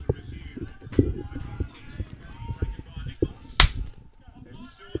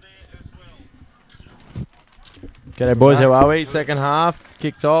G'day, boys. How are we? Second half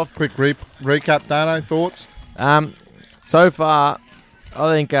kicked off. Quick recap, Dano, thoughts? So far, I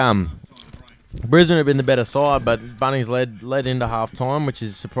think Brisbane have been the better side, but Bunnies led into half time, which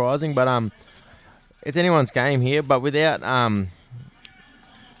is surprising. But it's anyone's game here. But without the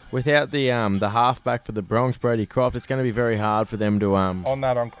halfback for the Bronx, Brody Croft, it's going to be very hard for them to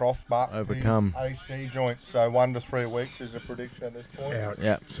On Croft, but overcome. AC joint, so 1 to 3 weeks is a prediction at this point.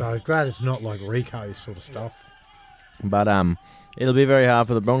 Yeah. So glad it's not like Rico's sort of stuff. But it'll be very hard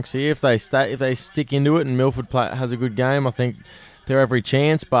for the Bronx here if they stick into it and Milford has a good game. I think they're every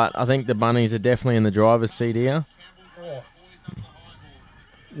chance, but I think the Bunnies are definitely in the driver's seat here.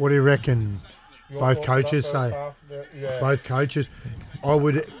 What do you reckon? Both coaches say. Both coaches. I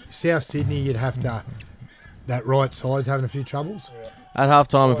would South Sydney. You'd have to. That right side's having a few troubles. At half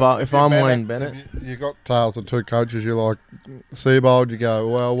time, if I'm Wayne Bennett, you got tails of two coaches. You're like Seabold. You go,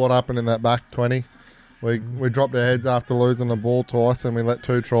 well, what happened in that back 20? We dropped our heads after losing the ball twice and we let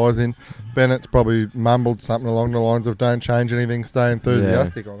 2 tries in. Bennett's probably mumbled something along the lines of don't change anything, stay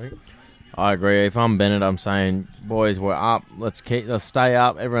enthusiastic, I think. I agree. If I'm Bennett, I'm saying, boys, we're up. Let's stay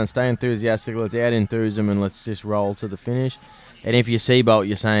up. Everyone stay enthusiastic. Let's out-enthuse them and let's just roll to the finish. And if you're Seabolt,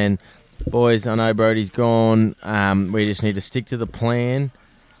 you're saying, boys, I know Brody's gone. We just need to stick to the plan.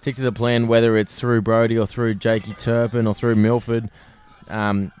 Stick to the plan, whether it's through Brody or through Jakey Turpin or through Milford.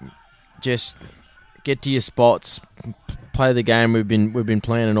 Just get to your spots, play the game we've been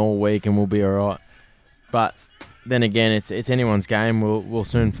planning all week, and we'll be all right. But then again, it's anyone's game. We'll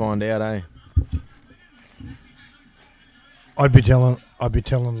soon find out, eh? I'd be telling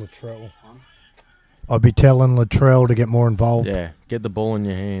Latrell. I'd be telling Latrell to get more involved. Yeah, get the ball in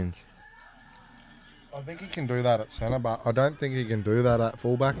your hands. I think he can do that at centre, but I don't think he can do that at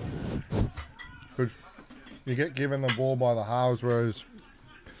fullback. Because you get given the ball by the halves, whereas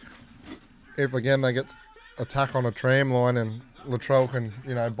if again they get attack on a tram line and Latrell can,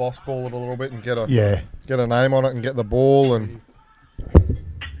 boss ball it a little bit and get a name on it and get the ball and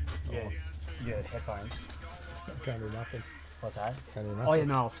Headphones. Can't do nothing. What's that? Can't do nothing. Oh yeah,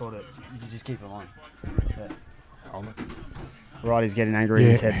 no, I'll sort it. You just keep them on. Yeah. Right, he's getting angry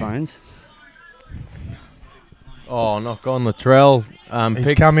with his headphones. Oh, knock on Latrell.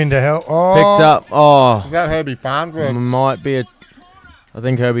 He's come in to help. Oh. Picked up. Oh, is that Herbie Farnsworth? Might be I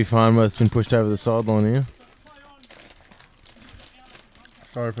think Herbie Farnsworth's been pushed over the sideline here.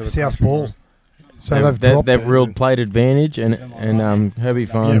 Sorry for the South ball. So they've ruled plate advantage, and Herbie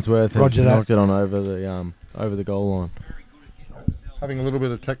Farnsworth has knocked it on over the goal line. Having a little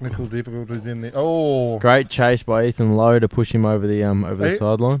bit of technical difficulties in the. Oh, great chase by Ethan Lowe to push him over the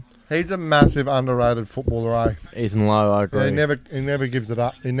sideline. He's a massive underrated footballer, eh? Ethan Lowe, I agree. Yeah, he never gives it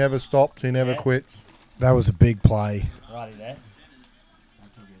up. He never stops. He never quits. That was a big play. Righty there.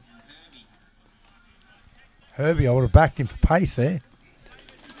 Herbie, I would have backed him for pace there.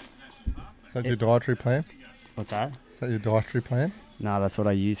 Is that your dietary plan? What's that? Is that your dietary plan? No, that's what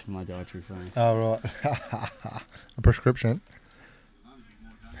I use for my dietary plan. Oh, right. A prescription.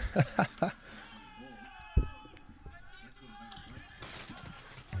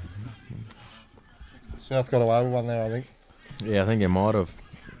 South got away with one there, I think. Yeah, I think it might have.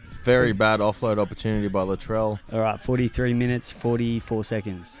 Very bad offload opportunity by Latrell. All right, 43 minutes, 44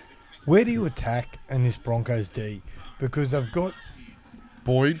 seconds. Where do you attack in this Broncos D? Because they've got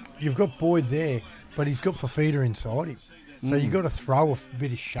Boyd. You've got Boyd there, but he's got Fafita inside him. So you've got to throw a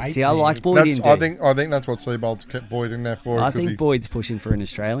bit of shape. See, I like Boyd in D. I think that's what Seabold's kept Boyd in there for. I think Boyd's pushing for an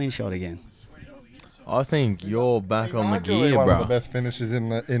Australian shot again. I think you're back on the gear, one bro. of the best finishes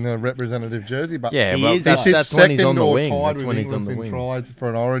in a representative jersey, but yeah, he that's when he's on the wing. That's when he's on the wing. Tries for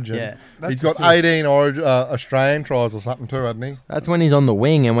an Origin. Yeah, he's got 18 Australian tries or something too, hasn't he? That's when he's on the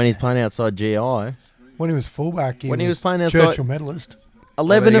wing and when he's playing outside GI. When he was fullback, when he was playing outside Churchill medalist.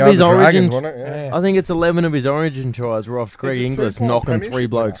 11 of his Origin. Yeah. I think it's 11 of his Origin tries were off Greg Inglis knocking 3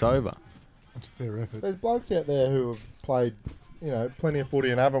 blokes over. That's a fair effort. There's blokes out there who have played, plenty of footy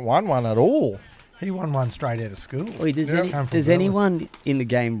and haven't won one at all. He won one straight out of school. Wait, does anyone in the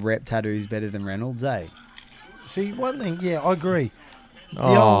game rep tattoos better than Reynolds, eh? See, one thing, yeah, I agree.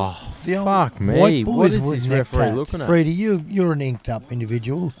 Fuck me. What is this referee looking at? Freddie, you're an inked up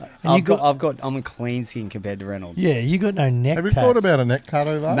individual. I'm a clean skin compared to Reynolds. Yeah, you got no neck. Have you thought about a neck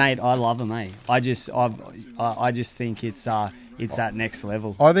tattoo, though? Mate, I love them, mate. I just think it's that next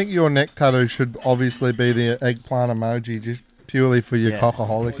level. I think your neck tattoo should obviously be the eggplant emoji, just purely for your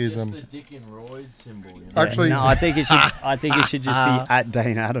cockaholicism. Just the Dick and Royd symbol. Actually, no, I think it should just be at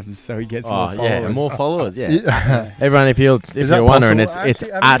Dane Adams, so he gets more followers. Yeah, more followers. Yeah. Everyone, if you're wondering, it's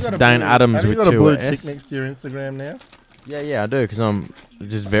at Dane Adams have with you got a blue 2 S. tick next to your Instagram now? Yeah, I do, because I'm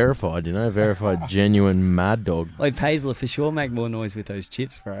just verified, verified genuine mad dog. Like Paisley for sure make more noise with those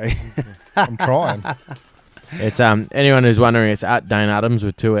chips, bro. I'm trying. It's anyone who's wondering, it's at Dane Adams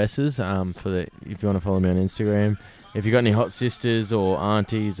with 2 S's. If you want to follow me on Instagram, if you got any hot sisters or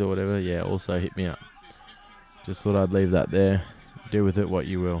aunties or whatever, yeah, also hit me up. Just thought I'd leave that there. Do with it what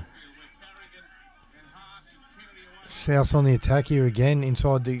you will. South on the attack here again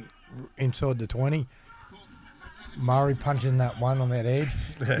inside the 20. Murray punching that one on that edge.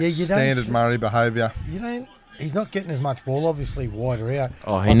 Standard Murray behaviour. He's not getting as much ball, obviously, wider out.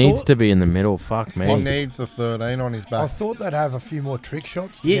 Oh, he needs to be in the middle. Fuck me. He needs the 13 on his back. I thought they'd have a few more trick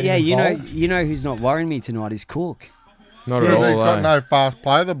shots. Yeah, you know who's not worrying me tonight is Cook. Not at all. He's got no fast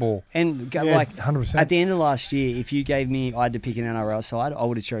play the ball. And 100%. At the end of last year, if you gave me, I had to pick an NRL side, I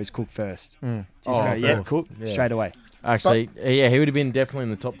would have chose Cook first. Cook straight away. Actually, he would have been definitely in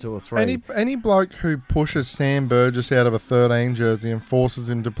the top 2 or 3. Any bloke who pushes Sam Burgess out of a 13 jersey and forces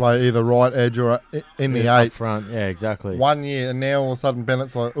him to play either right edge or in the 8 front, yeah, exactly. 1 year, and now all of a sudden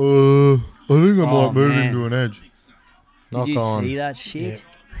Bennett's like, I think I might move him to an edge. Did you see that shit?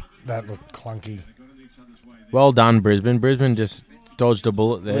 Yeah, that looked clunky. Well done, Brisbane. Brisbane just dodged a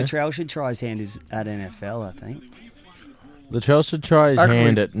bullet there. Latrell should try his hand at NFL, I think. Latrell should try his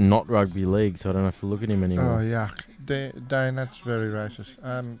hand at not rugby league, so I don't have to look at him anymore. Oh, yuck. Dane, that's very racist.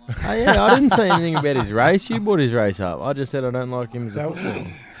 I didn't say anything about his race. You brought his race up. I just said I don't like him as a footballer.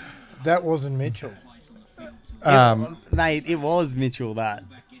 That wasn't Mitchell. Mate, it was Mitchell that.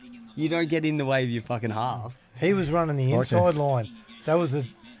 You don't get in the way of your fucking half. He was running the inside line. That was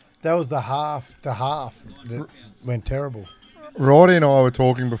the half to half that went terrible. Roddy and I were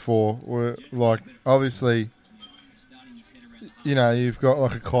talking before. We're like, obviously, you've got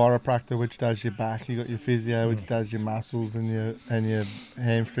like a chiropractor which does your back. You got your physio which does your muscles and your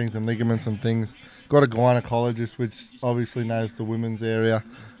hamstrings and ligaments and things. Got a gynecologist which obviously knows the women's area.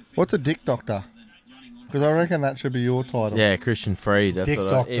 What's a dick doctor? Because I reckon that should be your title. Yeah, Christian Freed. That's dick what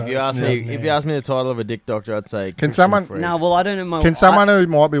doctor. If you ask me the title of a dick doctor, I'd say. Can Christian someone? Freed. No, well, I don't know. Can someone who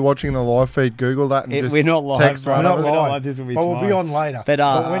might be watching the live feed Google that and just we're not live. text We're one not of us? live. This will be but we'll be tomorrow. on later. But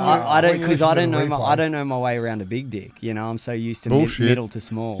I don't, because I don't know. I I don't know my way around a big dick. I'm so used to Bullshit. middle to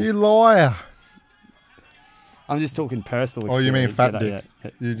small. You liar. I'm just talking personal. Oh, you mean experience, fat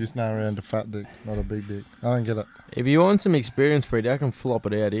dick? You just know around a fat dick, not a big dick. I don't get it. If you want some experience, Freed, I can flop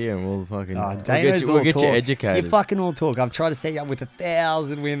it out here and we'll fucking. Dano's we'll get you talk. educated. You fucking all talk. I've tried to set you up with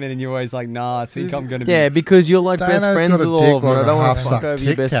 1,000 women, and you're always like, "Nah, I think I'm gonna be." Yeah, because you're like Dano's best friends got with a all dick of them. like I don't a want to fuck half-sucked over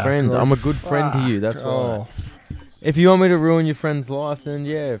your best Tic Tac, friends. or I'm a good friend to you. That's why. If you want me to ruin your friend's life, then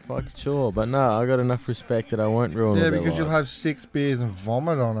yeah, fuck it, sure. But no, I got enough respect that I won't ruin Yeah, all their because you'll lives. have 6 beers and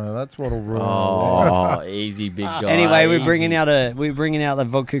vomit on her. That's what'll ruin her. Oh, easy, big guy. Anyway, we're easy. bringing out the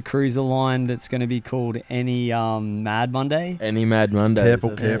vodka cruiser line that's going to be called Any Mad Monday. Any Mad Monday. Careful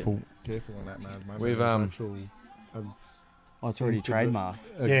on that, man. We've, Oh, it's already trademarked.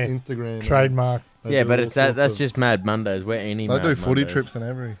 Yeah. Instagram. Trademark. Yeah, but that's just Mad Mondays. We're any They Mad do footy Mondays. trips and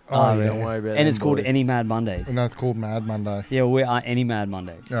every. Oh, Don't yeah. worry about And it's them called boys. Any Mad Mondays. And that's called Mad Monday. Yeah, we are Any Mad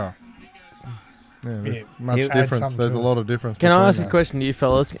Mondays. Yeah. Yeah, there's Yeah, much add difference. something There's to a it. lot of difference. Can I between ask a that. question to you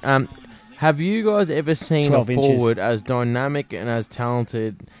fellas? Have you guys ever seen a 12 inches. forward as dynamic and as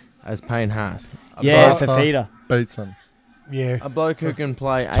talented as Payne Haas? Yeah, Both Fafita. Beats them. Yeah. A bloke who can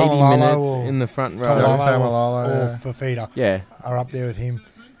play 80 Tamalalo minutes or- in the front row. Tamalalo Tamalalo, or yeah. Fafita Yeah. are up there with him.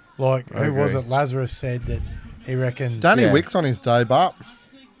 Like, I who was agree. it? Lazarus said that he reckoned Danny Yeah. Wicks on his day, but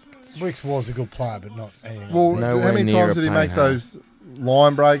Wicks was a good player, but not anything. well, Nowhere how many near times a did he Payne make Haas. those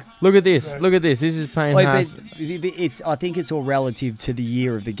line breaks? Look at this. Look at this. This is Payne Wait, Haas. but it's. I think it's all relative to the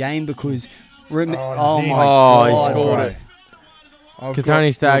year of the game because. Oh, Oh Zing. my Oh, he God, scored bro. it.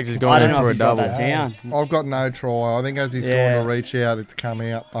 Katoni Staggs has I gone don't in know for a if you got double. that down. I've got no try. I think as he's Yeah. going to reach out, it's come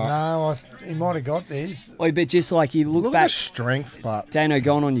out. But No, he might have got these. Wait, but just like you look look at back, the strength, but Dano,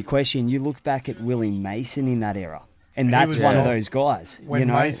 going on your question, you look back at Willie Mason in that era, and He that's was one of top. those guys. When you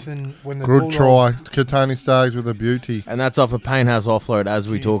know, Mason, when the good Bulldog- try. Katoni Staggs with a beauty. And that's off a Payne Haas offload as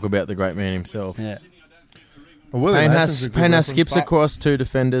we talk about the great man himself. yeah. Well, Willie Payne Mason's Haas, a good Payne Haas reference, skips but across 2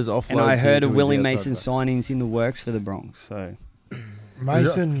 defenders, offloads. And I heard to of his Willie outside Mason back. signings in the works for the Bronx. So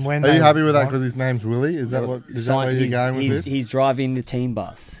Mason, when Are you they happy with that won- because his name's Willie? Is that what? Is that where you're going with this? he's driving the team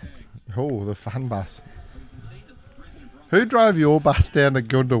bus. Oh, the fun bus. Who drove your bus down to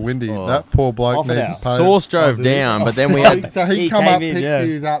Goondiwindi? Oh. That poor bloke Off it needs out. to pay. Sauce drove Oh, did he? down, but then we Oh, had, so he He come came up, in, picked yeah.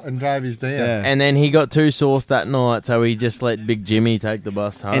 you up, and drove his down. Yeah. and then he got 2 sauce that night, so he just let Big Jimmy take the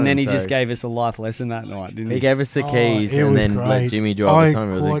bus home. And then he so just gave us a life lesson that night, didn't he? he gave us the Oh, keys it and was then let great. Jimmy drive us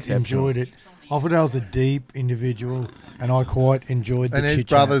home. It was I quite exceptional. enjoyed it. I thought that was a deep individual. and I quite enjoyed the And his chit-chat.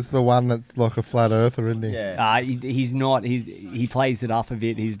 brother's the one that's like a flat earther, isn't he? Yeah. He's not. He plays it up a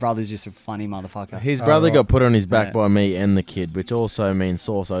bit. His brother's just a funny motherfucker. His brother right. got put on his back Yeah. by me and the kid, which also means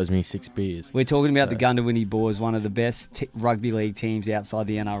Sauce owes me 6 beers. We're talking about the Gundawindi Boars, one of the best rugby league teams outside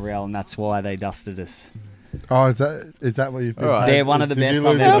the NRL, and that's why they dusted us. Oh, is that what you've been All right. paid? They're one of the Did best you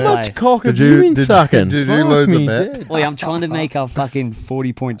I've lose ever a How bet? played. much cock have Did you you- been did- sucking? did you Fuck lose a me bet? dead. Well, I'm trying to make our fucking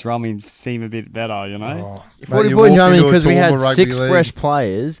 40-point drumming seem a bit better, you know? Oh, 40 you point walked drumming into a because we had Toowoomba rugby 6 league. fresh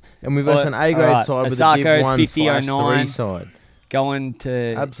players, and we've got Well, an A grade alright, side with a Asako, Div 1 50-09. /3 side. Going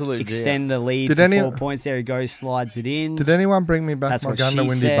to Absolute extend the lead Did for any- 4 points. There he goes, slides it in. Did anyone bring me back That's my what she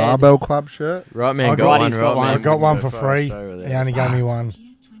Gundawindi said. Barbell Club shirt? Right man, I got got- one. Roddy's got Right one. man. I got one for Go free. over there. He only gave me one.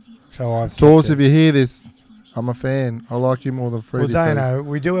 So I've Sauce, kept if it. you hear this, I'm a fan. I like you more than Freddie. Well, Dano,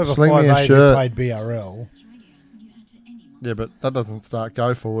 we do have a Sling me a 5'8" who shirt. played BRL. Yeah, but that doesn't start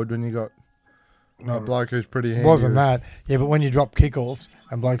go forward when you got a bloke who's pretty It handy. wasn't that. Yeah, but when you drop kickoffs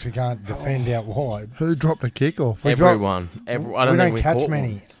and blokes who can't defend out wide, Who dropped a kickoff? We drop- Everyone. I we don't think don't we catch caught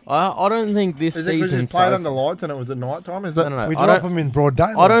many. one. I don't think this Is it because season. you played so under lights and it was at night time? Is that? No, no, no. we I drop don't, them in broad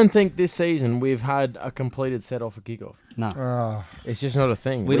daylight. I don't think this season we've had a completed set off a kickoff. No. Ah. It's just not a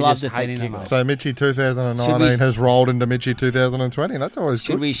thing. We love just hate defending them, kickoffs. So Mitchie 2019 Should we- has rolled into Mitchie 2020. That's always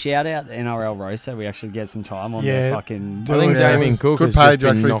Should good. we shout out the NRL roast so we actually get some time on Yeah. the fucking... Do I think it. Damien Cook Good has just page, been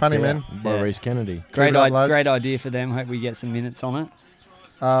actually. knocked Funny out man. by Yeah. Reece Kennedy. Great, Keep it up, lads. great idea for them. Hope we get some minutes on it.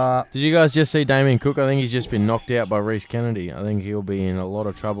 Did you guys just see Damien Cook? I think he's just been knocked out by Reece Kennedy. I think he'll be in a lot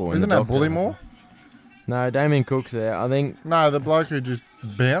of trouble. when Isn't the that doctor Bullymore? has- No, Damien Cook's there. I think. No, the bloke who just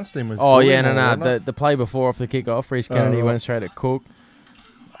bounced him was. Oh yeah, Bullymore, no. wasn't it? The play before off the kickoff, Reece Oh, Kennedy right. went straight at Cook.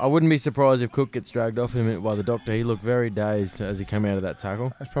 I wouldn't be surprised if Cook gets dragged off in a minute by the doctor. He looked very dazed as he came out of that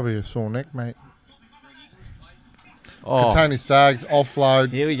tackle. That's probably a sore neck, mate. Oh, Tony Staggs offload.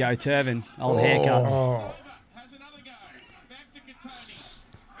 Here we go, Turvin. Old haircuts. Oh,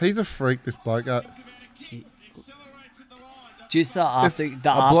 He's a freak. This bloke. Just the after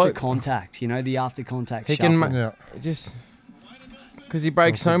bloke- contact, you know, the after contact He can shuffle. Yeah. just because he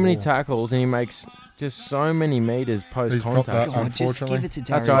breaks so many tackles and he makes just so many meters post He's dropped contact. that. God, just Unfortunately. give it to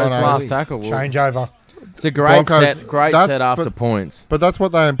That's Tyrese right. It's no. last Louis. tackle. Will. changeover. It's a great Broncos, set. Great that's- set after but- points. But that's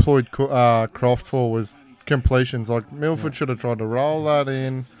what they employed Croft for, was completions. Like Milford should have tried to roll that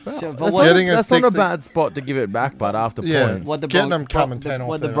in. So, but That's, what, not, Getting a that's not a 60 bad spot to give it back, but after Yeah. points. what the Getting Bronx, them coming 10 off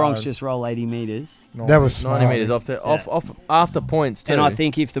what the their Bronx own. just roll 80 meters. That was 90 smart. meters off after points too. And I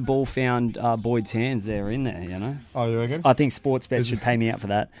think if the ball found Boyd's hands, they're in there, you know. Oh, you reckon? I think Sportsbet should pay me out for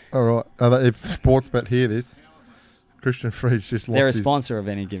that. All right. If Sportsbet hear this, Christian Freed's just lost They're a his- sponsor of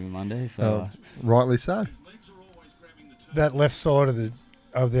Any Given Monday, so rightly so. That left side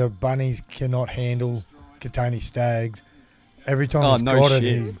of the bunnies cannot handle Katoni Staggs. Every time Oh, he's no got shit.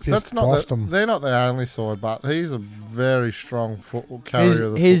 it, he just That's not. bossed them. They're not the only side, but he's a very strong carrier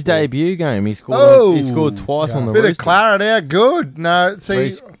of the his football. debut game, he scored. Oh! He scored twice Yeah. on the Bit of Roosters. clarity, how good. No, see,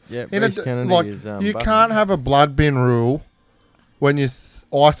 Reece, yeah, in a, Reece Kennedy like is. you busting. can't have a blood bin rule when you're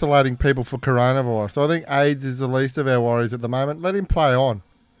isolating people for coronavirus. I think AIDS is the least of our worries at the moment. Let him play on.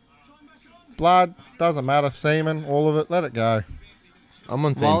 Blood doesn't matter. Semen, all of it. Let it go. I'm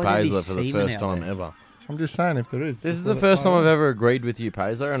on Why Team would there be Paisley for the semen first out time there? ever. I'm just saying if there is. This is just the let it first play time on. I've ever agreed with you,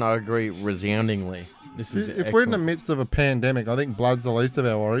 Paisley, and I agree resoundingly. This is If we're in the excellent. midst of a pandemic, I think blood's the least of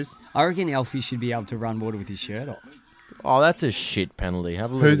our worries. I reckon Alfie should be able to run water with his shirt off. Oh, that's a shit penalty.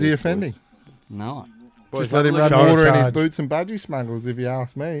 Have a look. Who's at he this, offending? No. Boys. Just let him Have a run look at water in this. his boots and budgie smugglers, if you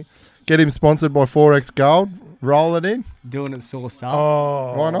ask me. Get him sponsored by 4X Gold. Roll it in. Doing it sauced up.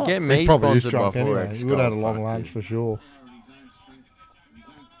 Oh, Why not? Get me He probably is sponsored by drunk anyway. 4X He would have had a Gold, long fuck lunch you. for sure.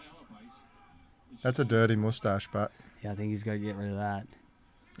 That's a dirty moustache, but Yeah, I think he's got to get rid of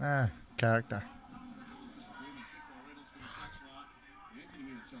that. character.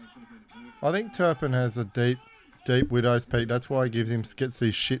 I think Turpin has a deep widow's peak. That's why he gets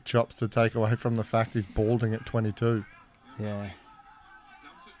these shit chops to take away from the fact he's balding at 22. Yeah.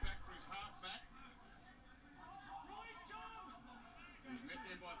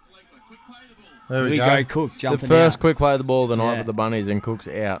 There Here we we go. go, Cook The jumping first out. quick play of the ball of the night Yeah. with the Bunnies, and Cook's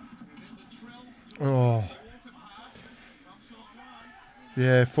out. Oh.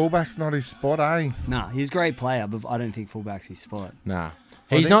 Yeah, fullback's not his spot, eh? Nah, he's a great player, but I don't think fullback's his spot. Nah,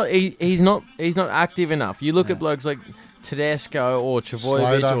 I he's think- not. He's not active enough. You look at blokes like Tedesco or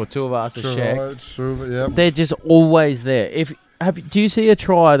Travojevic Slater. or Tuivasa-Sheck. Yep. They're just always there. Do you see a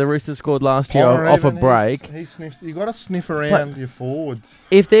try the Roosters scored last year Palmer off a even, break? He sniffs. You got to sniff around your forwards.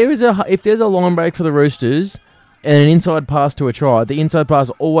 If there's a line break for the Roosters, and an inside pass to a try, the inside pass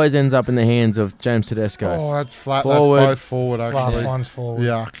always ends up in the hands of James Tedesco. Oh, that's flat. Forward. That's both forward, actually. Last one's forward.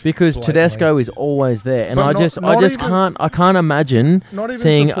 Yuck. Because Blatantly. Tedesco is always there, and But I not- just not even- can't imagine Not even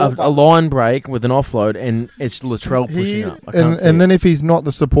seeing a support player. line break with an offload and it's Latrell pushing up. I can't see and it. then if he's not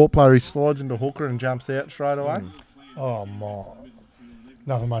the support player, he slides into hooker and jumps out straight away. Oh, my.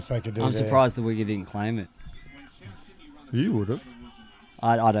 Nothing much they could do I'm there. surprised the Wigan didn't claim it. You would have.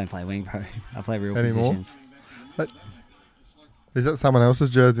 I don't play wing, bro. I play real Anymore? positions. Is that someone else's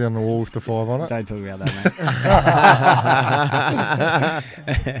jersey on the wall with the 5 on it? Don't talk about that,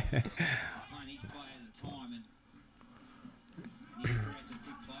 mate.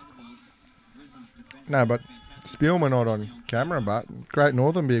 No, but Spielman not on camera, but Great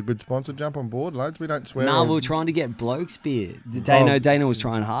Northern be a good sponsor. Jump on board, lads. We don't swear. No, on- we were trying to get Blokes beer. Dana was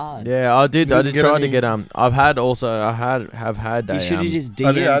trying hard. Yeah, I did. I Didn't did get try any- to get I've had also. Have had. You should have just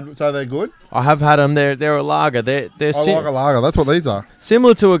Oh, DM. so they're good. I have had them. They're a lager. They're I like a lager. That's what these are.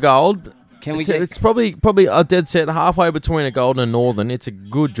 similar to a gold. Can we It's, get? it's probably a dead set halfway between a gold and a northern. It's a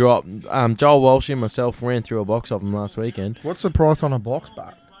good drop. Joel Walsh and myself ran through a box of them last weekend. What's the price on a box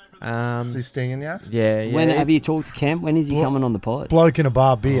bat? Is he stinging you? Yeah. When have you talked to Cam? When is he Well, coming on the pod? Bloke in a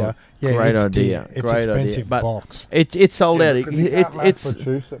bar beer. Yeah, great it's idea. Dear. It's Great idea. expensive But box. It's sold out. Because he can't make It's for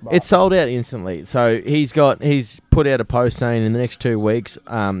juice at bar. It's sold out instantly. So he's put out a post saying in the next 2 weeks,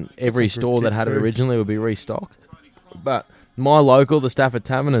 every That's a good store that kit had it too. originally will be restocked. But my local, the Stafford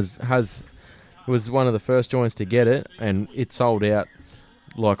Tavern, was one of the first joints to get it, and it sold out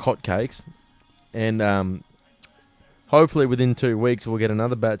like hotcakes. And hopefully within 2 weeks we'll get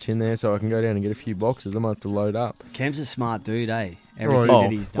another batch in there, so I can go down and get a few boxes. I might have to load up. Cam's a smart dude, eh? Everything Oh,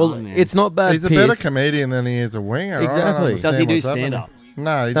 that he's done, well, man. it's not bad. He's a Pierce. better comedian than he is a winger. I don't Exactly. understand Does he do what's happening. stand up?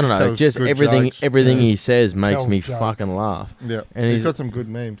 No, he No, just tells just good everything. jokes. Everything Yeah. he says makes Tells me jokes. fucking laugh. Yeah, And he's he's- got some good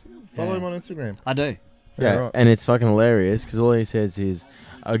memes. Follow Yeah. him on Instagram. I do. Yeah, right. and it's fucking hilarious because all he says is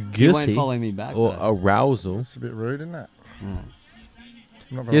a You won't gussy follow me back. or though. arousal. It's a bit rude, isn't it? Mm.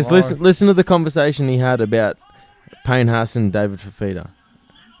 I'm not gonna Just lie. listen to the conversation he had about Payne Haas and David Fafita.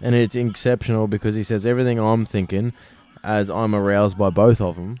 And it's exceptional because he says everything I'm thinking as I'm aroused by both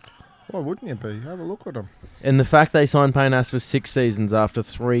of them. Why wouldn't you be? Have a look at him. And the fact they signed Payne Haas for 6 seasons after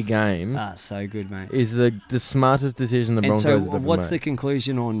 3 games So good, mate. is the smartest decision the And Broncos so, have ever what's the made.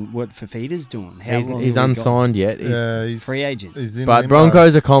 conclusion on what Fafita's doing? How long He's have we got? unsigned yet. He's free agent. He's in But limbo.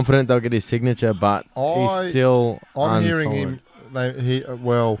 Broncos are confident they'll get his signature, but I- he's still I'm unsigned. hearing him. I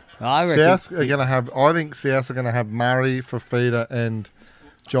reckon. South are going to have. I think South are going to have Murray, Fafita, and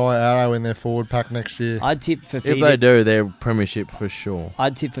Jai Arrow in their forward pack next year. I'd tip If they Fafita. do, they're premiership for sure.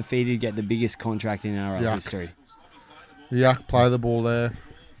 I'd tip Fafita to get the biggest contract in NRL Yuck. history. Yuck, play the ball there.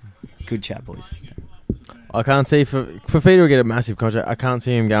 Good chat, boys. I can't see Fafita will get a massive contract. I can't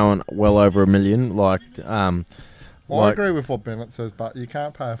see him going well over $1 million. I agree with what Bennett says, but you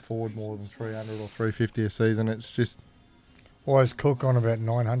can't pay a forward more than 300 or 350 a season. It's just Wise Cook on about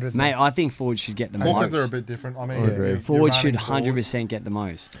 900. Mate, I think Ford should get the Hookers most. are a bit different. I mean, I agree. Ford should 100% get the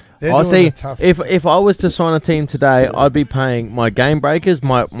most. They're I doing see. a tough- If I was to sign a team today, I'd be paying my game breakers,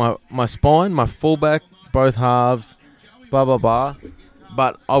 my spine, my fullback, both halves, blah blah blah.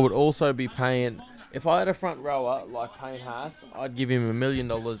 But I would also be paying. If I had a front rower like Payne Haas, I'd give him $1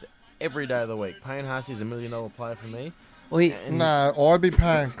 million every day of the week. Payne Haas is $1 million player for me. Well, he, And no, I'd be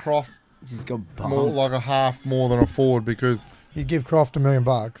paying Croft he's got more bumped. like a half more than a forward because You'd give Croft $1 million.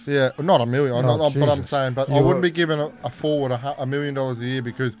 yeah, not $1 million. Oh, But I'm Jesus. saying, but You I wouldn't would- be giving a forward $1 million a year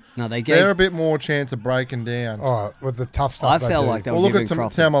because No, they they're a gave. bit more chance of breaking down. Oh, with the tough stuff. I they felt do. like they Well, were look at giving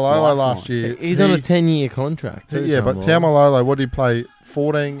Croft Tamalolo last year. he's on a 10-year contract. Too, Yeah, but Tamalolo. Tamalolo, what did he play?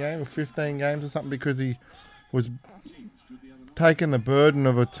 14 games or 15 games or something because he was taking the burden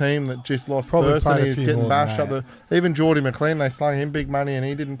of a team that just lost Probably first played and a he was few getting more than bashed up. that. Even Geordie McLean, they slung him big money and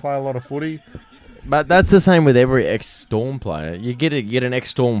he didn't play a lot of footy. But that's the same with every ex-Storm player. You get an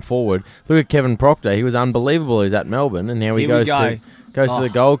ex-Storm forward. Look at Kevin Proctor. He was unbelievable. He's at Melbourne, and now he Here we goes go. to the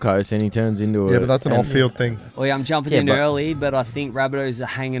Gold Coast, and he turns into a... Yeah, but that's an and- off-field thing. Well, yeah, I'm jumping Yeah, in but- early, but I think Rabbitohs are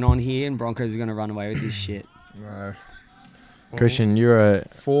hanging on here, and Broncos are going to run away with this shit. No. Christian, you're a...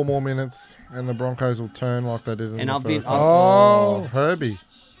 4 more minutes and the Broncos will turn like they did in And the I've been- first half. Oh. Herbie.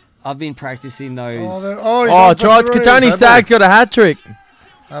 I've been practicing those. Oh, Oh, Katoni Staggs got a hat-trick.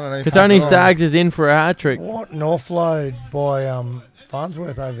 I don't know. Katoni Staggs is in for a hat-trick. What an offload by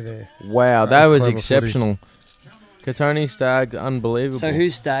Farnsworth over there. Wow, That that was was clever exceptional. Katoni Staggs, unbelievable. So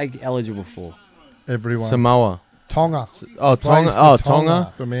who's Stag eligible for? Everyone. Samoa. Tonga. Oh, Plays Tonga. for Oh, Tonga.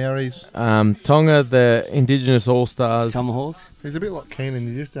 Tonga. The Maoris. Tonga, the Indigenous All-Stars. Tomahawks? He's a bit like Keenan.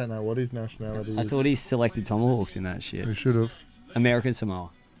 You just don't know what his nationality is. I thought he selected Tomahawks in that shit. He should have. American Samoa.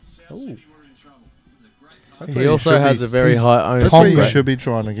 Oh. That's He where you also should has be- a very he's- high That's ownership where you rate. should be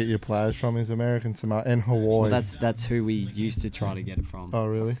trying to get your players from, is American Samoa and Hawaii. Well, that's who we used to try to get it from. Oh,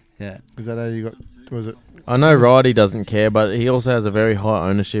 really? Yeah. Is that how you got... Was it... I know Roddy doesn't care, but he also has a very high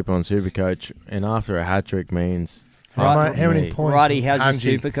ownership on Supercoach, and after a hat trick means. Right, fuck how many me. points? Righty, how's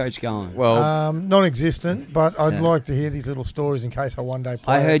Angie. your super coach going? Well, Non-existent, but I'd Yeah. like to hear these little stories in case I one day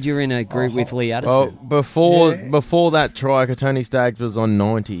play. I heard you're in a group with Lee well, Addison. before that try, Tony Staggs was on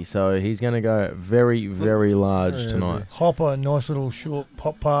 90, so he's going to go very, very large Yeah, tonight. Hopper, nice little short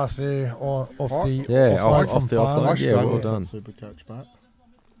pop pass there off the Yeah, offload off from the Farnham. offload. I Yeah, struggle well with done. that Supercoach, but...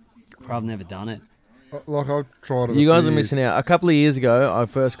 I've never done it. Like, I've tried it. You guys are missing out. A couple of years ago, I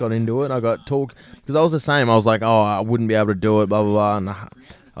first got into it. I got talked because I was the same. I was like, "Oh, I wouldn't be able to do it." Blah blah blah. And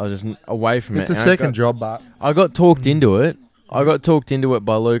I was just away from It's it. a And second job, but... I got talked into it. I got talked into it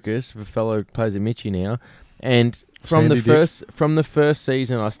by Lucas, a fellow who plays at Mitchie now. And from Sandy the first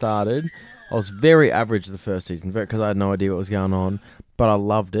season I started, I was very average the first season because I had no idea what was going on. But I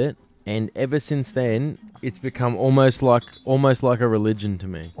loved it, and ever since then, it's become almost like a religion to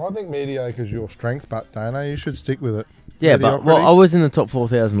me. I think mediocre's your strength, but Dana, you should stick with it. Yeah, but Mediocrity? I was in the top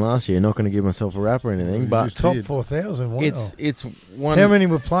 4,000 last year. Not going to give myself a rap or anything, You but just Top did. 4,000. Wow. it's How many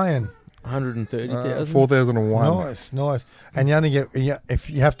were playing? 130,000. 4,001. Nice. And you only get if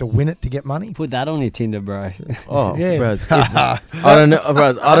you have to win it to get money. Put that on your Tinder, bro. Oh, Yeah. bros, I don't know,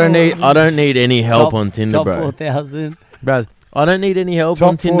 bros. I don't need any help on Tinder, top bro. 4,000. Bros, I don't need any help Top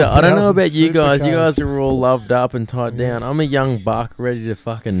on Tinder. I don't know 4,000 about you guys. You Supercoach. guys are all loved up and tied down. I'm a young buck ready to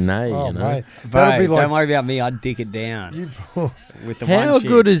fucking neigh, Oh, you know. mate. Bro, That'll be like don't worry about me. I'd dick it down you, with the How one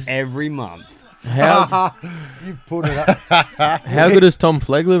good chick is- every month. How you put it up. how good has Tom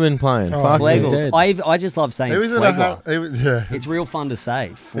Flegler been playing? Oh, Fuck, he's Flegels. dead. I just love saying It was in a Flegler. it was, yeah. It's real fun to say.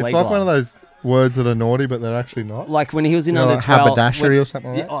 It's Flegler. like one of those words that are naughty, but they're actually not. Like when he was in You know, under like 12. haberdashery or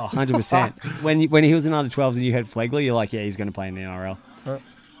something like Yeah, that. oh, 100%. when he was in under 12s and you heard Flegler, you're like, yeah, he's going to play in the NRL.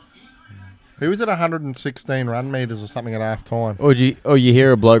 He was at 116 run meters or something at half time. Or you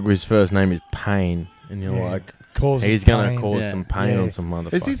hear a bloke whose first name is Payne, and you're Yeah. like, Causes he's gonna pain. cause Yeah. some pain Yeah. on some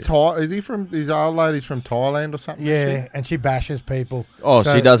motherfucker. Is he Is he from? His old lady's from Thailand or something? is Yeah, and she bashes people. Oh,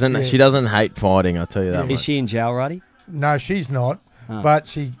 So, she doesn't. yeah. She doesn't hate fighting. I tell you that. Yeah. Is much. she in jail, Roddy? No, she's not. Oh. But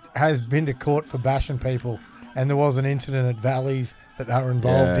she has been to court for bashing people. And there was an incident at Valleys that they were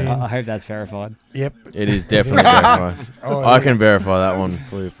involved Yeah. in. I hope that's verified. Yep. It is definitely verified. Oh, I yeah. can verify that one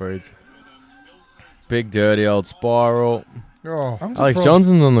for you, Freeds. Big dirty old spiral. Oh. I'm Alex surprised-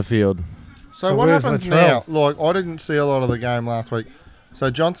 Johnson's on the field. So what where's happens Latrell? now? Like, I didn't see a lot of the game last week. So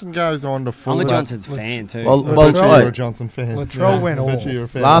Johnson goes on to full. I'm a Johnson's fan too. Well, I well, bet you wait. you're a Johnson fan. Latrell went I bet off. you you're a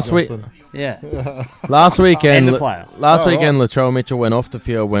fan Last of week- Johnson. yeah. Last weekend, And the player. last Oh, weekend, Latrell Mitchell went off the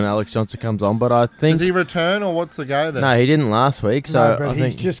field when Alex Johnson comes on. But I think Does he return or what's the go there? no, he didn't last week. So No, but I he's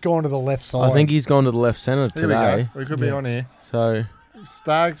think just gone to the left side. I think he's gone to the left centre Here we today. go. We could be Yeah. on here. So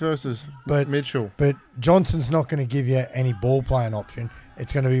Stags versus But- Mitchell. But Johnson's not going to give you any ball playing option.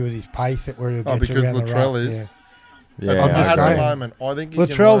 It's going to be with his pace that where he'll Oh, get you because around the Latrell ruck. is. Yeah. yeah, At just the saying. moment, I think he can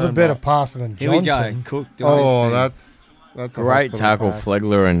Latrell's a learn, better but- passer than Here we Johnson. go. Cook doing his Oh, thing. that's a great hospital tackle, pass.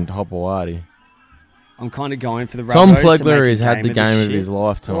 Flegler and Hopewadi. I'm kind of going for the Tom Rabbitohs to make Flegler a has had the this game of shit. his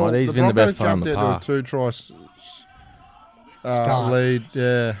life tonight. Well, He's been the best player on the Broncos park. jumped into a 2-try Start. lead,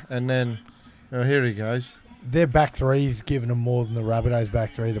 yeah, and then here he goes. Their back three's giving them more than the Rabbitohs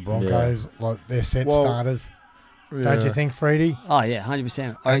back three, the Broncos. Like they're set Well, starters. Yeah. Don't you think, Freedy? Oh yeah,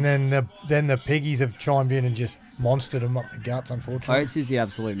 100%. And then the piggies have chimed in and just monstered them up the guts, unfortunately. Oates is the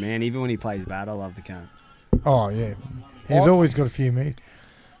absolute man. Even when he plays bad, I love the cunt. Oh, yeah. He's always got a few meat.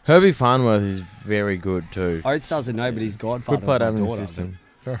 Herbie Farnworth is very good too. Oates doesn't know, but he's godfather. Good player to of have my in the daughter. system.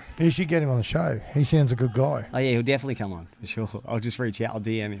 You should get him on the show. He sounds a good guy. Oh yeah, he'll definitely come on for sure. I'll just reach out. I'll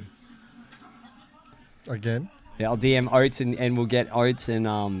DM him. Again. Yeah, I'll DM Oates and we'll get Oates and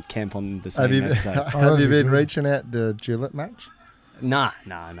Kemp on the Have same you episode. that'd have you be been good. reaching out to Gillette match? Nah.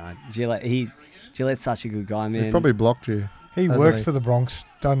 Gillette's such a good guy, man. He's probably blocked you. He Hasn't works he? for the Bronx,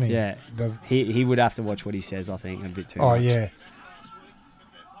 doesn't he? Yeah. The- He would have to watch what he says. I think a bit too. oh, much. yeah.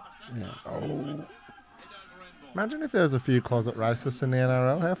 Imagine if there was a few closet racists in the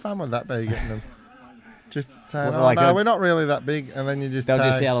NRL. How fun would that be getting them? Just saying, Well, oh like no, a- we're not really that big, and then you just They'll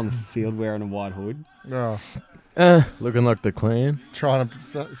just tag, out on the field wearing a white hood. oh, Looking like the clan. trying to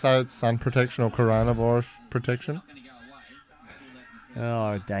say it's sun protection or coronavirus protection.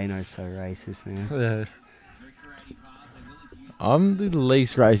 Oh, Dano's so racist, man. Yeah. I'm the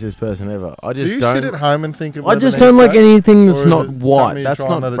least racist person ever. I Do just you don't. sit at home and think of? I just Lebanese don't like cake? anything that's Or is not it white. something you That's try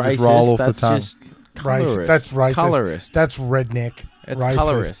not and let it just roll racist. off the That's tongue? just colorist. That's racist. Colorist. That's redneck. It's racist.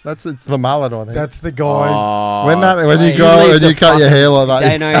 colorist. It's the mullet, I think. That's the guy. Oh, when hey, you go leave and the you cut your fucking- hair like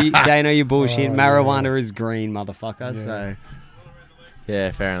that. Dano, you bullshit. Oh, Marijuana is green, motherfucker. Yeah. So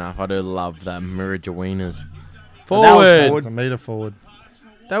Yeah, fair enough. I do love that marijuanas. But that was Forward. forward. It's a meter forward.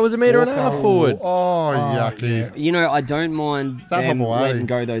 That was a meter and a half forward. Oh, Oh, yucky. yeah. You know, I don't mind that them Hawaii? letting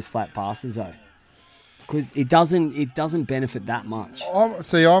go those flat passes though, because it doesn't benefit that much. I'm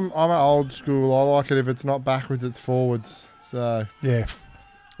an old school. I like it if it's not backwards, it's forwards. So Yeah.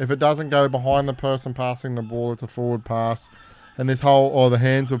 if it doesn't go behind the person passing the ball, it's a forward pass. And the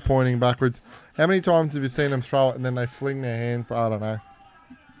hands were pointing backwards. How many times have you seen them throw it and then they fling their hands? But I don't know.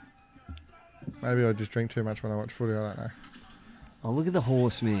 Maybe I just drink too much when I watch footy. I don't know. Oh, look at the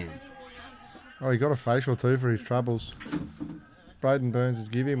horse, man. Oh, he got a facial too for his troubles. Braden Burns has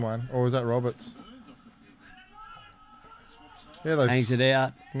give him one. Or was that Roberts? Yeah, Hangs it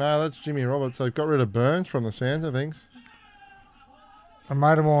out. No, that's Jimmy Roberts. They've got rid of Burns from the sounds of things. A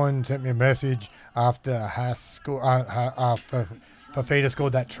mate of mine sent me a message after Fafita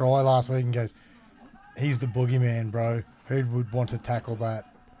scored that try last week and goes, he's the boogeyman, bro. Who would want to tackle that?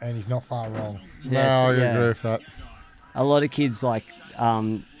 And he's not far wrong. Yes, no, I yeah. agree with that. A lot of kids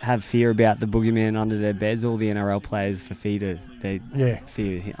have fear about the boogeyman under their beds. All the NRL players for feeder, they Yeah.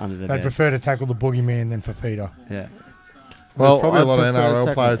 fear under their They bed. prefer to tackle the boogeyman than Fafita. Yeah. Well, There's probably I'd a lot of prefer to NRL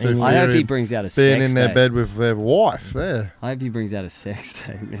tackle players who England. I hope he fear brings out a being sex in their tape. bed with their wife there. I hope he brings out a sex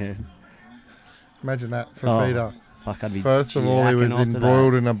tape, man. Imagine that for Oh, Fafita. Fuck, I'd be First of all, he was jacking off to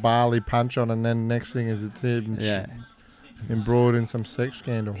embroiled in a barley punch on, and then next thing is it's him that. Yeah, embroiled in some sex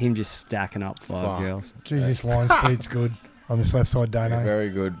scandal. him just stacking up 5 Fuck. girls. Jeez, this line speed's good on this left side, Yeah, Dano. very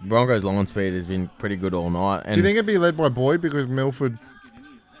good. Broncos' line speed has been pretty good all night. And Do you think it'd be led by Boyd because Milford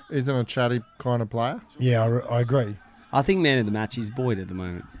isn't a chatty kind of player? Yeah, I agree. I think man of the match is Boyd at the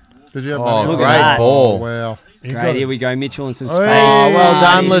moment. Did you have Oh, money on look that? at that. ball. Oh, wow. You Great, got here it. we go. Mitchell and some Oh, space. Oh, well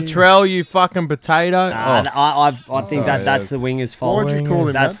done, Hey. Latrell, you fucking potato. I think Sorry, that's yes. the winger's Why fault. would you call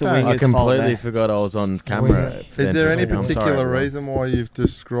him That's that? the Dave? I winger's fault. completely there. forgot I was on camera. Is there any I'm sorry, particular everyone. reason why you've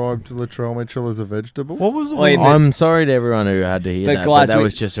described Latrell Mitchell as a vegetable? What was the Oi, one? but- I'm sorry to everyone who had to hear But that, guys, but that with-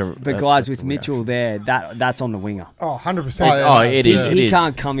 was just a... But guys, with Mitchell there, that's on the winger. Oh, 100%. Oh, yeah. Oh, it is. Yeah. It He is.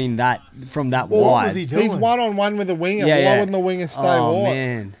 can't come in from that Well, wide. what was he doing? He's one-on-one with a winger. Yeah, Why yeah. wouldn't the winger stay Oh wide?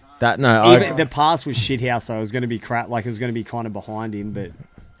 man. That no, Even the pass was shithouse, so it was going to be crap. Like it was going to be kind of behind him, but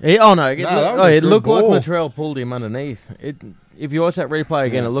Oh no! It, that was a it good looked like ball. Latrell pulled him underneath. If you watch that replay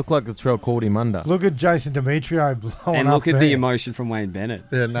again, it looked like Latrell called him under. Look at Jason Demetrio blowing and up look at the there. emotion from Wayne Bennett.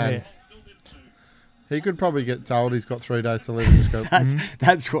 Yeah, no. Yeah. He could probably get told he's got 3 days to live and just go,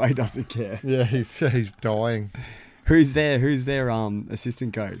 That's why he doesn't care. yeah, he's dying. Who's there? Who's their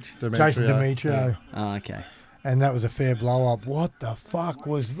assistant coach? Jason Demetrio. Oh, okay. And that was a fair blow up. What the fuck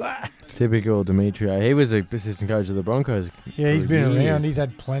was that? Typical Demetrio. He was a assistant coach of the Broncos. Yeah, he's for been years. around. He's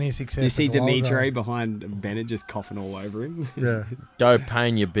had plenty of success. You see at the lower Dimitri grade. behind Bennett just coughing all over him. Yeah. Go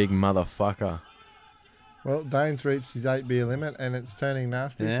Payne, you big motherfucker. Well, Dane's reached his 8 beer limit and it's turning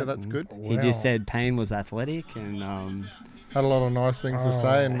nasty, Yeah. so that's good. He Wow. just said Payne was athletic and Had a lot of nice things to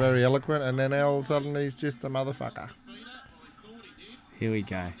say and Oh. very eloquent, and then all of a sudden he's just a motherfucker. here we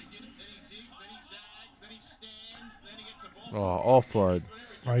go. Oh, offload.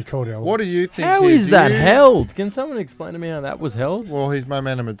 Oh, he called out. What do you think? How here? is Do that you- held? Can someone explain to me how that was held? Well, his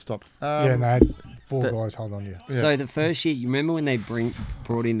momentum had stopped. Yeah, and they had 4 that- guys hold on to you. Yeah. So the first year, you remember when they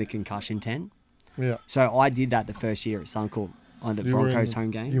brought in the concussion tent? Yeah. So I did that the first year at Suncorp on the You were Broncos in- home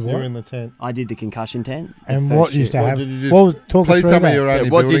game. You You were what? in the tent. I did the concussion tent. the And first what used to year. What happen? did you do? Well, talk us Please through tell me that. you're only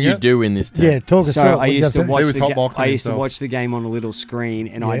what did building you it. do in this team? Yeah, talk us So through it. I What'd you used to have watch He was the ga- hotboxing I used to himself. watch the game on a little screen,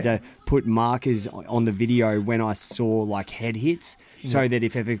 and I had Yeah. to put markers on the video when I saw like head hits, so that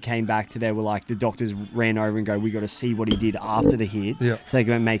if ever came back to there, were like the doctors ran over and go, "We got to see what he did after the hit, Yeah. so they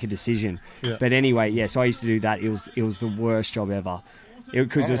can make a decision." Yeah. But anyway, yeah. So I used to do that. It was the worst job ever.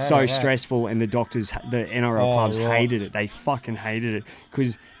 Because it was so right. stressful, and the doctors, the NRL Oh, clubs right. hated it. They fucking hated it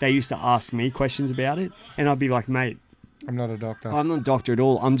because they used to ask me questions about it, and I'd be like, "Mate, I'm not a doctor. I'm not a doctor at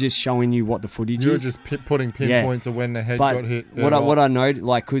all. I'm just showing you what the footage You're is." just putting pinpoints of when the head But got hit. what I know,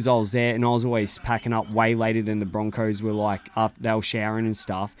 like, because I was there and I was always packing up way later than the Broncos were, like, after they were showering and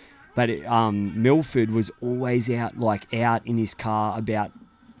stuff. But Milford was always out in his car about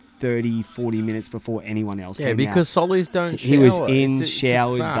 30, 40 minutes before anyone else Yeah, came because out. Sollies don't shower. He was in, It's a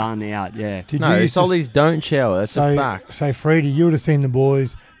showered, fact. done out, yeah. Did No, you used to- Sollies don't shower. That's a fact. So, Freddie, you would have seen the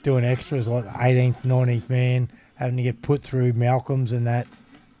boys doing extras like the 18th, 19th man, having to get put through Malcolm's and that,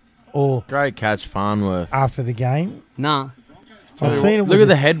 or Great catch, Farnworth. after the game. Nah. I've seen it. Look with at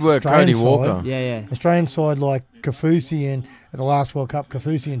the headwork, Cody Australian Walker. side. Yeah. Australian side like Kafusi and at the last World Cup,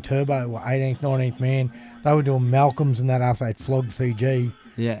 Kafusi and Turbo were 18th, 19th man. They were doing Malcolms and that after they'd flogged Fiji.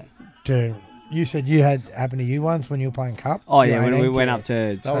 Yeah. You said you had happened to you once when you were playing Cup? Oh, You yeah, when we 18th, went yeah. up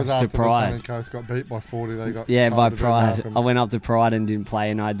to That was to after the Pride. Sunny Coast got beat by 40. They got Yeah, told by to do Pride. Malcolms. I went up to Pride and didn't play,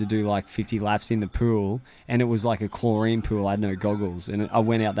 and I had to do like 50 laps in the pool, and it was like a chlorine pool. I had no goggles, and I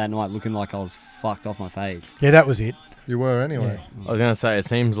went out that night looking like I was fucked off my face. Yeah, that was it. You were anyway. I was going to say, it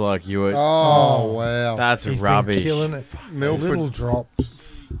seems like you were. Oh, wow. That's He's rubbish. been killing it. Milford. Little drops.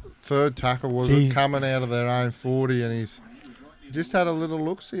 Third tackle was Gee. coming out of their own 40, and he just had a little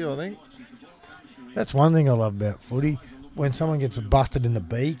look-see, I think. That's one thing I love about footy. When someone gets busted in the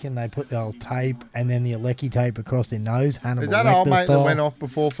beak and they put the old tape and then the Alecki tape across their nose, Hannibal Is that old Lecter mate that style. went off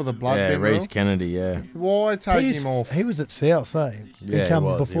before for the blood Yeah, bin Reece rule? Kennedy, yeah. Why take He's- him off? He was at South, eh? Yeah, he he come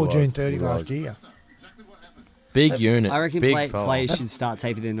was, before he June was, 30 he last was. year. Big unit. I reckon big fella. players should start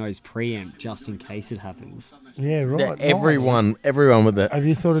taping their nose preamp just in case it happens. Yeah, right. Yeah, right. everyone with Have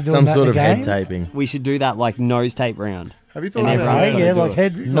you thought of doing some that sort in of the head game? taping. We should do that like nose tape round. Have you And thought everyone's about gotta it? yeah, do like it.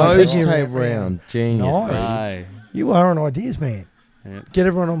 head Nose like tape round. Genius. Nice. mate. No. You are on ideas, man. Yeah. Get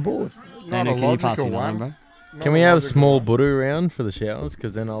everyone on board. Not Dana, a can you pass me logical another one. one, bro? Can we have small Budu round for the showers?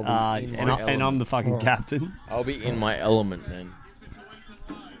 Because then I'll be in And, my I, and I'm element. the fucking Oh. captain. I'll be in my element then.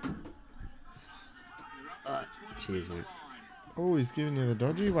 Cheers, mate. Oh, he's giving you the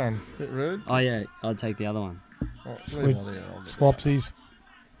dodgy one. Bit rude. Oh, yeah, I'll take the other one. Oh, Sweet. leave that here. I'll get Swapsies.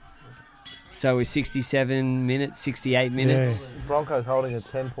 So we're 67 minutes, 68 minutes. it. Broncos holding a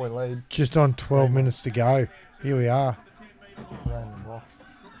 10-point lead. Just on 12 minutes to go. Here we are.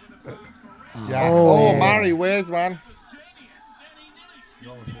 Yeah. Oh. Oh, Murray, where's one?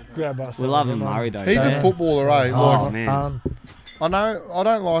 Grab us. We love him, Murray, though. He's don't a we? footballer, eh? Oh, Like, man. I know. I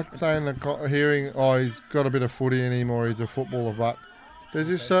don't like saying hearing, oh, he's got a bit of footy in him or he's a footballer, but there's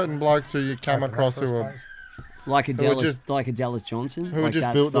just certain blokes who you come across who are Like a Who are Dallas, just- like a Dallas Johnson. who are like just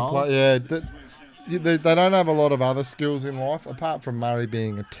that built style. to play. Yeah, they don't have a lot of other skills in life apart from Murray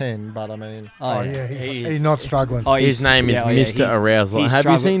being a 10. But I mean, Oh, yeah. He's- He's not struggling. Oh, His name is yeah, oh, yeah, Mr. he's- Arousal. he's Have you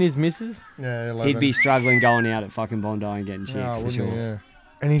struggling- seen his missus? yeah, 11. He'd be struggling going out at fucking Bondi and getting chicks Yeah, for wouldn't sure. he? Yeah.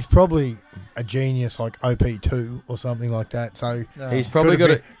 And he's probably a genius like OP2 or something like that. So No. He's probably got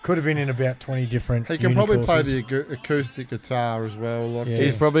it. could have been in about 20 different He can uni probably play courses. the acoustic guitar as well. Like Yeah.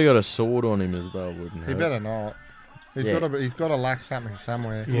 He's probably got a sword on him as well, wouldn't he better not. He's Yeah. got to lack something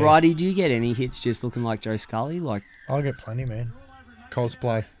somewhere. Yeah. Righty, do you get any hits just looking like Joe Scully? Like, I'll get plenty, man.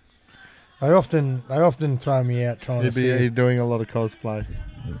 Cosplay. They often throw me out trying to see. He's doing a lot of cosplay.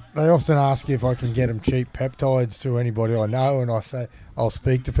 They often ask if I can get them cheap peptides to anybody I know, and I say I'll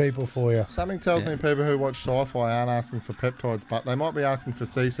speak to people for you. Something tells Yeah. me people who watch sci-fi aren't asking for peptides, but they might be asking for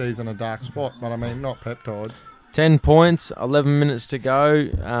CCs and a dark spot. But I mean, not peptides. 10 points, 11 minutes to go.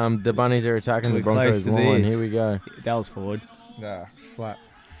 The Bunnies are attacking We're the Broncos close to line. this. Here we go. that was forward. Nah, flat.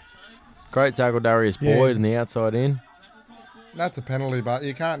 Great tackle, Darius Yeah. Boyd, and the outside in. That's a penalty, but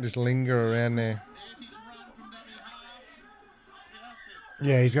you can't just linger around there.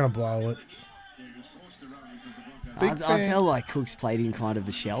 Yeah, he's going to blow it. Big I fan. felt like Cook's played in kind of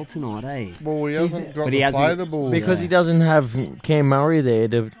a shell tonight, eh? Well, he hasn't got But to he play hasn't- the ball. Because he doesn't have Cam Murray there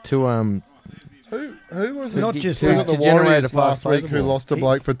to Who was it? Not just Was that. it the to generate a Warriors fast last week break who ball. lost a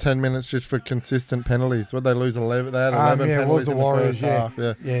bloke for 10 minutes just for consistent penalties? Would they lose 11? They had 11 Yeah, it penalties was the in the Warriors, first yeah. half.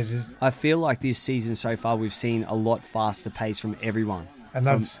 Yeah. Yeah, there's- I feel like this season so far we've seen a lot faster pace from everyone, and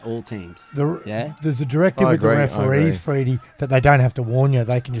from that's all teams. the there's a directive I with the agree, I referees, Freddie, that they don't have to warn you.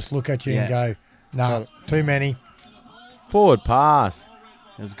 They can just look at you and Yeah. go, "No, too many." forward pass.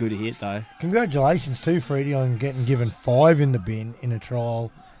 It was a good hit though. Congratulations to Freddie on getting given 5 in the bin in a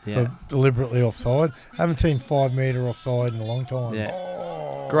trial Yeah. for deliberately offside. Haven't seen 5 metre offside in a long time. Yeah.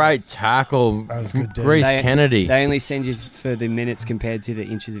 Great tackle. That was good, dude. Reece They- Kennedy. They only send you for the minutes compared to the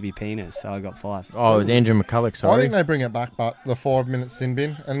inches of your penis, so I got 5. Oh, it was Andrew McCulloch, I sorry. think they bring it back, but the 5-minute sin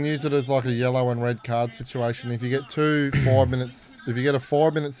bin, and use it as like a yellow and red card situation. If you get 5 minutes, if you get a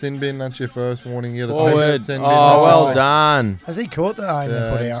 5-minute sin bin, that's your first warning. You get a 10-minute Forward. sin bin. Oh, that's well your done. Has he caught the aim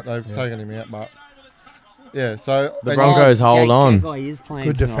and put Yeah, out? they've Yeah. taken him out, but yeah. So The and Broncos hold on. Guy is playing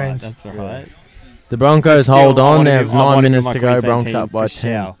Good tonight, defence. That's all right. The Broncos Still, hold I on. wanna There's give- I 9 wanna give minutes my to go. Queensland Bronx team up by for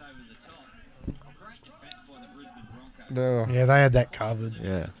 10. shout. the Yeah, they had that covered.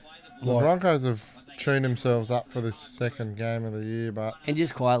 Yeah. Broncos have tuned themselves up for this second game of the year, but And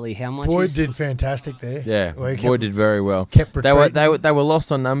just quietly, how much Boyd is did fantastic there. Yeah. Well, he Boyd did very well. kept They were, retreating. they were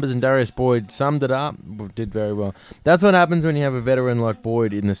lost on numbers, and Darius Boyd summed it up. Did very well. That's what happens when you have a veteran like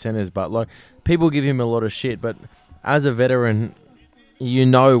Boyd in the centres. But like people give him a lot of shit, but as a veteran, You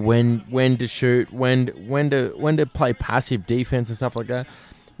know when to shoot, when to play passive defense and stuff like that.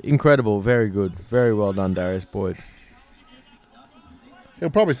 Incredible, very good, very well done, Darius Boyd. He'll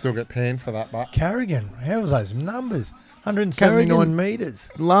probably still get panned for that, but Carrigan, how was those numbers? 179 Carrigan- metres.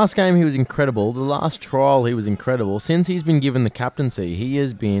 The last game he was incredible. The last trial he was incredible. Since he's been given the captaincy, he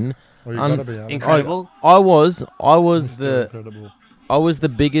has been. well, you've got to be honest. Incredible. I was Still incredible. I was the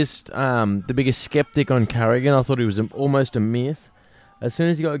biggest skeptic on Carrigan. I thought he was almost a myth. As soon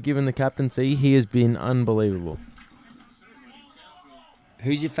as he got given the captaincy, he has been unbelievable.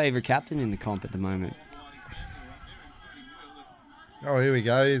 Who's your favourite captain in the comp at the moment? Oh, here we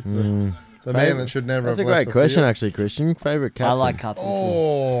go. He's the Favourite- man that should never That's a have left great the question, field. actually, Christian. Favourite captain? I like Cuthbertson.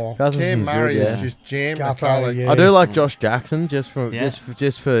 Oh, Gutherson Cam is Murray good, is yeah. just jammed Gutho, McCulloch. yeah. I do like Josh Jackson just for Yeah.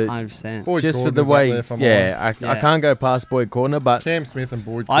 just for 100%. Boyd just for Gordon the is up way. there for Yeah, mine. I can't go past Boyd Corner, but Cam Smith and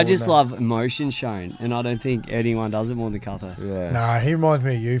Boyd. I just Gordon. love emotion shown, and I don't think anyone does it more than Cutho. yeah. Nah, he reminds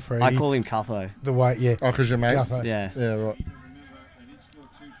me of you, Freddie. I call him Cutho. the way, yeah. Oh, because you're mate. Gutho. Yeah. Yeah, right.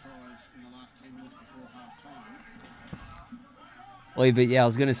 Oi, but yeah, I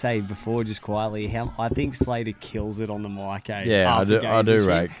was going to say before, just quietly, how I think Slater kills it on the mic. Yeah, I after do- games I do and shit.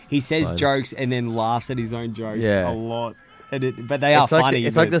 rate He says Slater. jokes and then laughs at his own jokes Yeah. a lot. But they are It's like funny.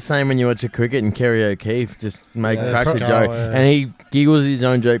 it's like but- the same when you watch a cricket and Kerry O'Keefe just cracks a Yeah. joke, Yeah. and he giggles his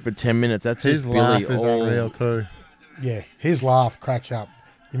own joke for 10 minutes. That's His just laugh Billy is all. unreal too. Yeah, his laugh cracks up.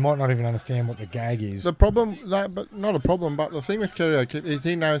 You might not even understand what the gag is. The problem, but not a problem. But the thing with Kerry O'Keefe is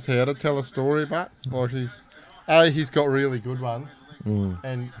he knows how to tell a story. But like he's got really good ones,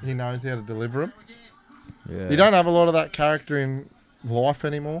 and he knows how to deliver them. Yeah. You don't have a lot of that character in life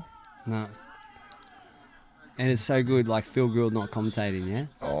anymore. No. And it's so good, like Phil Gould not commentating, yeah?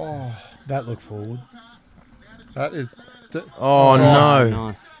 Oh, That look forward. that is Oh Try. no!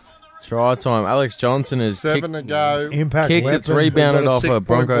 Nice. Try time. Alex Johnson is 7 to go. Impact kicked weapon. its rebounded off a 6-point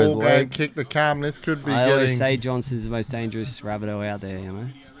Broncos ball game, leg. Kick the calmness could be I always getting. say Johnson's the most dangerous Rabbitoh out there, you know?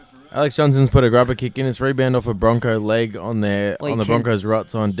 Alex Johnson's put a grubber kick in. It's rebound off a Bronco leg on their Wait, on the can- Broncos'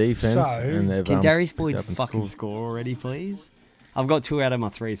 ruts on defense. So, and they've, Can Darius picked Boyd up and fucking scored. score already, please? I've got 2 out of my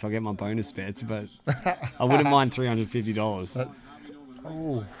 3, so I'll get my bonus bets, but I wouldn't mind $350.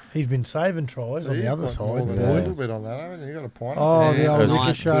 Oh, He's been saving tries on the other got more side. than Yeah. a Boyd. little bit on that, haven't you? You got a point. Oh, Yeah, the old Nice,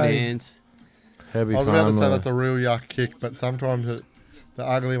 nice, good ricochet. hands. Herbie I was about to say Farmer. that's a real yuck kick, but sometimes the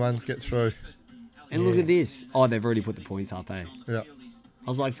ugly ones get through. And look at this. Oh, they've already put the points up, eh? Yeah. I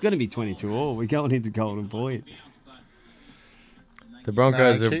was like, it's going to be 22-all. We're going into Golden Point. The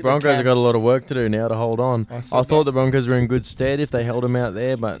Broncos, No, keep the Broncos have cap. got a lot of work to do now to hold on. I said I thought that. the Broncos were in good stead if they held him out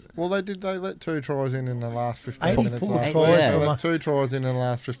there, but Well, they did. They let 2 tries in the last 15 84 minutes. Last tries week. from They a- let 2 tries in the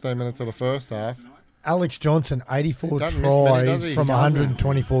last 15 minutes of the first half. Alex Johnson, 84 He doesn't miss many, does tries he? from He doesn't.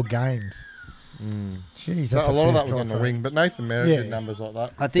 124 games. Jeez, that's A lot of that fair was on the strike wing, but Nathan Merritt Yeah. did numbers like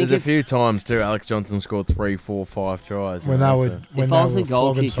that. I think there's a if, few times too. Alex Johnson scored 3, 4, 5 tries. When you know, they so- would, when if they I was were a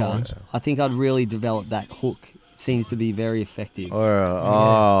goal flogging kicker, signs. I think I'd really develop that hook. It seems to be very effective.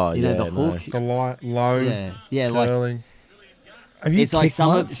 Oh, you know, yeah, the no. hook? The low Yeah, like curling. Have you it's like kicked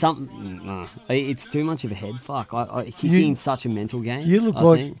much? it's too much of a head fuck. Kicking such a mental game. You look I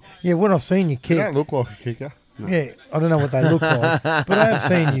like, think. yeah, when I've seen you You kick, don't look like a kicker. yeah, I don't know what they look like, but I have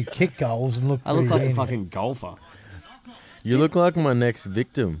seen you kick goals and look I look pretty like a handy. fucking golfer. You look like my next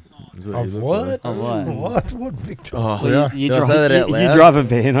victim. is what you Of look what? like. Of what? What? What victim? Oh, Yeah. Did I say that out you loud? drive a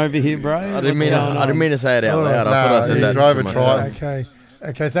van over here, bro. I didn't mean to say it out Oh, loud. I no, thought I said he that drove to a myself. Triton. Okay.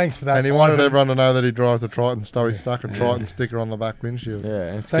 Okay, thanks for that. And he wanted Ivan. everyone to know that he drives a Triton, so he stuck a Triton sticker on the back windshield. Yeah,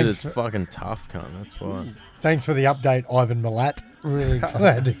 it's Thanks because it's for- fucking tough, cunt. That's why. Thanks for the update, Ivan Milat. Really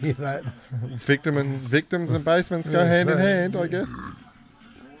glad to hear that. Victims and basements go Yeah, hand in right. hand, I guess.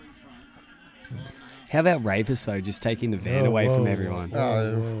 How about rapists though? Just taking the van Whoa, away whoa, from whoa, everyone.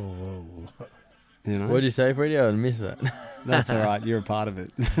 Whoa, whoa, whoa. You know, What'd you say, Freddie? I missed that. that's all right. You're a part of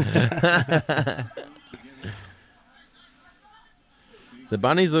it. The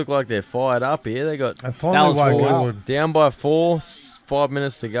Bunnies look like they're fired up here. They got I finally was woke forward. up. down by 4, 5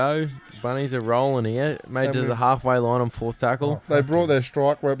 minutes to go. Bunnies are rolling here. Made to the halfway line on 4th tackle. They brought their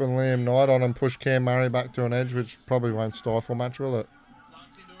strike weapon, Liam Knight, on and pushed Cam Murray back to an edge, which probably won't stifle much, will it?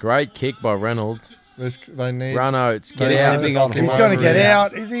 Great kick by Reynolds. They need. Run Oates, get they out. need to Big knock old him He's He's going to over get here.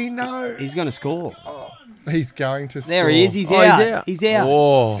 out. Is he? No. He's going to score. He's going to There he is. score. He's Oh, out. he's out. He's out.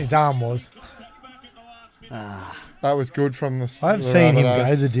 Whoa. His arm was. That was good from the. I've the seen him Rabbitohs.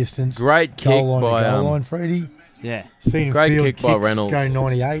 go the distance. Great kick Goal line by to goal line, Freddie. Yeah. Seen him Great field kick by kicks Reynolds. Go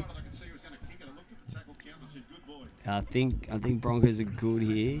 98. I think Broncos are good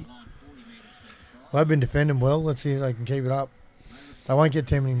here. Well, they've been defending well. Let's see if they can keep it up. They won't get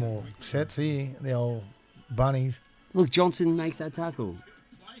too many more sets here, the old bunnies. Look, Johnson makes that tackle.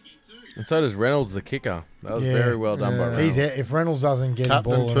 And so does Reynolds, the kicker. That was very well done by Reynolds. He's out. If Reynolds doesn't get a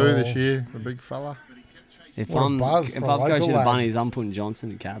ball Captain at too all, this year, the big fella. If What a I'm buzz if for a I'm coaching local the lad. Bunnies, I'm putting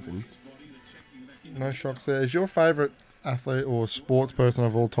Johnson at captain. No shocks there. Is your favourite athlete or sports person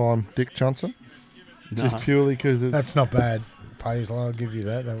of all time Dick Johnson? No. Just purely because it's that's not bad. Paisley, I'll give you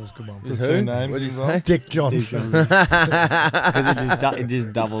that. That was a good one. the Who? two names What'd you involved. say? Dick Johnson. Because it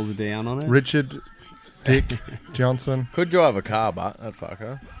just doubles down on it. Richard Dick Johnson. Could drive a car, but that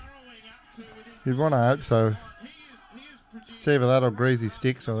fucker. You'd want to hope so. It's either that or greasy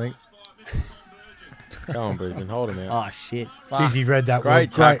sticks, I think. Come on, Brisbane, hold him out. Oh shit! Jeez, he read that Great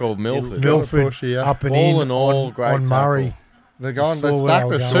one. tackle, Milford. Milford Push here. up and All in in all, on, great on Murray. tackle. They're going. They Full stacked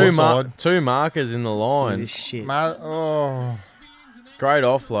well the done. short side. Two markers in the line. This shit. Oh, Great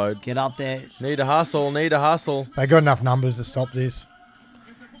offload. Get up there. Need a hustle, need a hustle. They got enough numbers to stop this.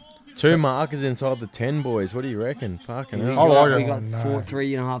 Two markers inside the 10, boys. What do you reckon? Fucking We hell. I like got, it. we got No.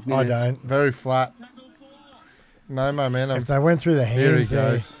 3.5 I minutes. don't. very flat. No momentum. If they went through the Here he hands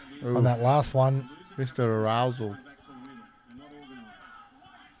there goes. Ooh, on that last one, Mr. Arousal.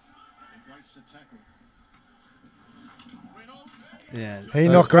 Yeah. he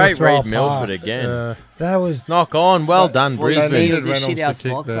So not going Great to throw read, Milford apart. again. That was Knock on. Well done, Well, It they was, Brisbane. needed a Reynolds shit to house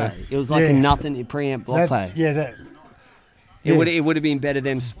kick block there. play. It was like Yeah. a nothing preempt block that, play. yeah. That It yeah. would have been better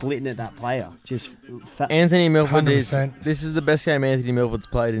them splitting at that player. Just Anthony Milford is. 100%. This is the best game Anthony Milford's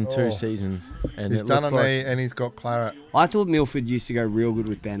played in 2 Oh. seasons. And He's it done looks a like. knee and he's got claret. I thought Milford used to go real good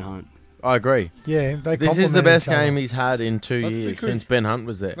with Ben Hunt. I agree. yeah, they This is the complement best each other. game he's had in 2 That's years because- since Ben Hunt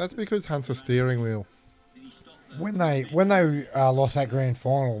was there. That's because Hunt's a steering wheel. When they lost that grand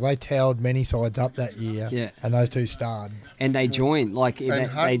final, they towed many sides up that year. Yeah. And those two starred. And they joined, like they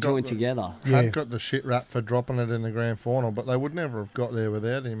Hunt got joined the- together. Yeah. Hunt got the shit rap for dropping it in the grand final, but they would never have got there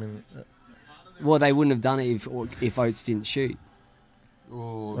without him. And Well, they wouldn't have done it if Oates didn't shoot.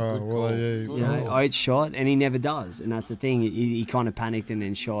 oh, well, yeah. You know, Oates shot, and he never does. And that's the thing. He kind of panicked and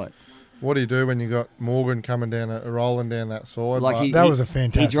then shot. What do you do when you got Morgan coming down, rolling down that side? Like But That was a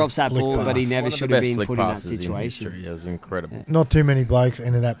fantastic He drops that flick ball, pass. but he One never of the should have best been flick put in that passes situation. history. It was incredible. Yeah. Not too many blokes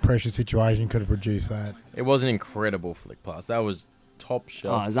in that pressure situation could have produced that. It was an incredible flick pass. That was top Oh,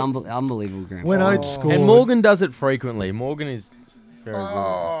 shot. it's unbelievable grand When final. Oates scored, And Morgan does it frequently. Morgan is very good.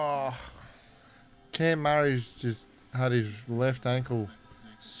 oh, Cam Murray's just had his left ankle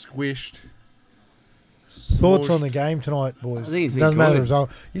squished. thoughts on the smooshed. game tonight, boys? I think it's been Doesn't matter the good. result.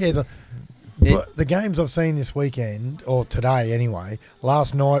 Yeah, but the games I've seen this weekend, or today anyway,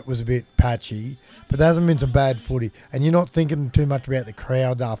 last night was a bit patchy, but there hasn't been some bad footy. And you're not thinking too much about the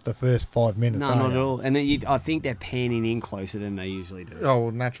crowd after the first 5 minutes, No, are not at you? all. And I think they're panning in closer than they usually do. Oh,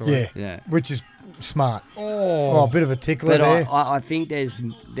 well, naturally. Yeah, Yeah. which is smart. Oh, Oh, a bit of a tickler But there. I think there's a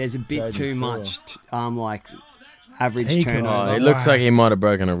bit Jaden too Sewer. much like average He could- turnover. Oh, it looks like he might have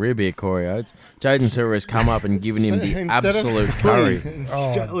broken a rib here, Corey Oates. Jaden Sewer has come up and given him the Instead of- absolute curry.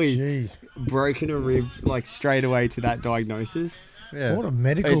 Oh, Joey. jeez. Broken a rib like straight away to that diagnosis. yeah. What a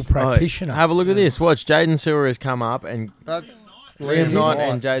medical Hey, practitioner. have a look at this. Watch, Jaden Sewer has come up and That's Liam Liam Knight Knight.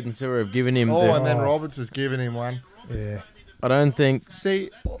 and Jaden Sewer have given him Oh, the... and then Oh. Roberts has given him one. Yeah. I don't think...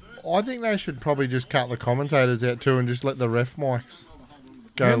 See, I think they should probably just cut the commentators out too and just let the ref mics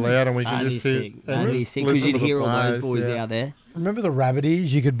go loud and we can Only just hear. sick. and Only just sick. Because listen you'd to the hear all those players, boys yeah. out there. Remember the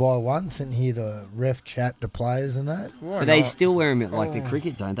Rabbities you could buy once and hear the ref chat to players and that? Why But they not? still wear them at like the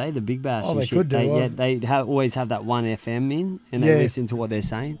cricket, don't they? The Big Bash Oh, and they shit. could do, They, eh? they always have that one FM in and they Yeah. listen to what they're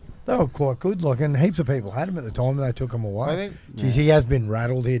saying. They were quite good looking. Heaps of people had him at the time and they took him away. I think Jeez, he has been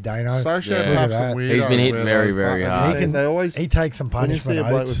rattled here, Dano. sociopaths Yeah. and weirdos. He's been hit wear very, those very buttons. hard. He can- they always. He takes some when you see punishment a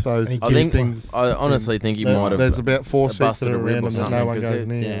bloke Oates, with those and he I gives think... things, I honestly think he might have... There's about 4 seats busted that a are rib or random that something, no one 'cause goes it-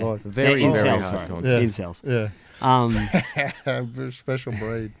 near. Yeah. Like, Very, They're very incels, hard bro. contact. yeah, Incels. special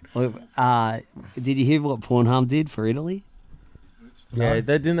breed. Well, did you hear what Pornhub did for Italy? Yeah,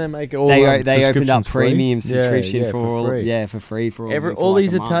 didn't they make all They opened up subscriptions free? premium subscription yeah, for all, free. for free for all. for All like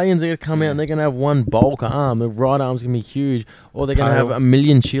these a month. Italians are going to come out and they're going to have one bulk arm. The right arm's going to be huge. Or they're going to have Pale. 1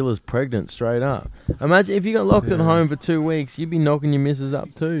 million Sheilas pregnant straight up. Imagine if you got locked at Yeah. home for 2 weeks, you'd be knocking your missus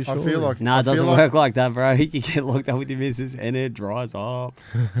up too. I surely. feel like Nah, I it doesn't feel work like that, bro. You get locked up with your missus and it dries up.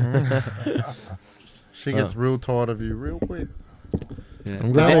 she gets real tired of you real quick. Yeah.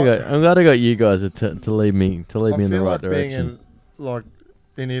 I'm glad I got you guys to lead me in I the feel right like being direction.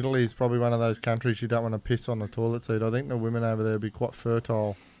 in Italy is probably one of those countries you don't want to piss on the toilet seat. I think the women over there would be quite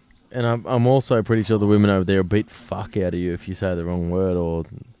fertile. And I'm also pretty sure the women over there will beat fuck out of you if you say the wrong word or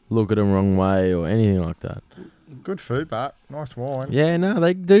look at them wrong way or anything like that. Good food, but nice wine. Yeah, no,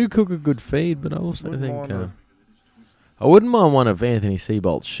 they do cook a good feed, but I also Wouldn't think mind I wouldn't mind one of Anthony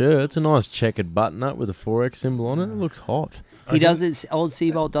Seibolt's shirts. A nice checkered button-up with a 4X symbol on it. It looks hot. He doesn't. Old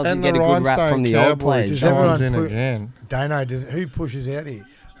Seabolt doesn't And get the a good rap Rhinestone from the old Cowboy players. Does chimes everyone in put- again. Dano, who pushes out here?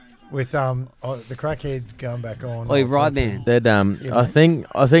 With the crackheads going back on. Oi, right, man. They'd, Yeah, I mate. think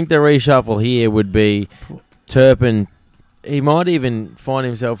the reshuffle here would be Turpin. He might even find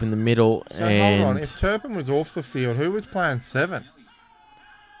himself in the middle. So and hold on. If Turpin was off the field, who was playing 7?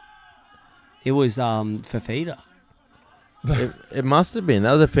 It was Fafita. it must have been.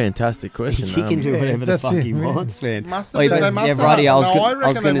 That was a fantastic question. He can do Yeah, whatever the that's fuck it, he man. wants, man. Must Oh, have been, yeah, they must yeah, have righty, had, I was no, go- I I was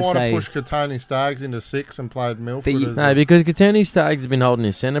reckon they gonna might say- have pushed Katoni Staggs into 6 and played Milford. But you- as No, because Katani Staggs has been holding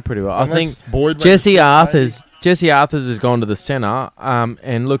his centre pretty well. I unless think Boyd went Jesse to Arthurs has gone to the centre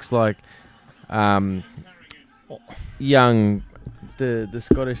and looks like young the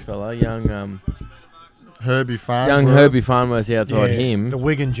Scottish fella, young Herbie Farnsworth. Herbie Farnworth's outside him. The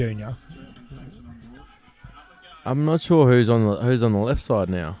Wigan Junior. I'm not sure who's on the left side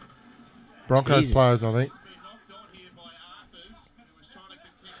now. Broncos Jesus. players, I think.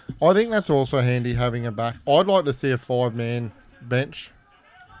 I think that's also handy having a back. I'd like to see a 5-man bench.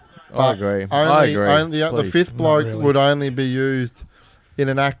 I But agree. Only, I agree. Only, the Please. 5th bloke really. would only be used in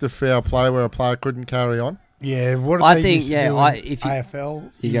an active foul play where a player couldn't carry on. Yeah, what I they think, used to yeah, do in if you-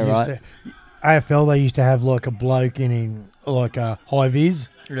 AFL. You go used right. to- AFL, they used to have like a bloke in like a high vis,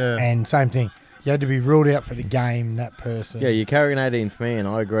 Yeah. and same thing. You had to be ruled out for the game. That person. Yeah, you carry an 18th man.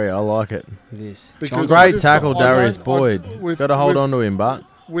 I agree. I like it. This. Because Great I just- tackle, I Darius don't- Boyd. with- Got to hold with- on to him, but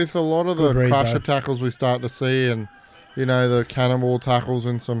With a lot of the Good read, crusher though. tackles we start to see and, the cannonball tackles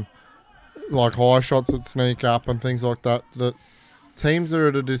and some, like, high shots that sneak up and things like that, that teams are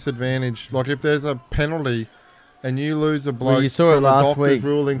at a disadvantage. Like, if there's a penalty and you lose a bloke you saw it from last a doctor's week.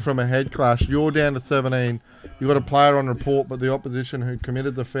 ruling from a head clash, you're down to 17. You've got a player on report, but the opposition who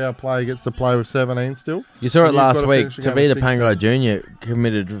committed the foul play gets to play with 17 still. you saw it You've last gotta week. finish the game Tavita with 16. Pangai Jr.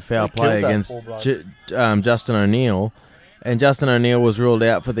 committed a foul He play killed that against poor bloke. Justin O'Neill, and Justin O'Neill was ruled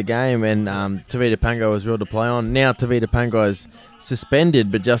out for the game, and Tavita Pangai was ruled to play on. Now Tavita Pangai is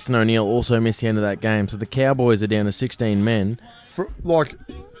suspended, but Justin O'Neill also missed the end of that game. So the Cowboys are down to 16 men.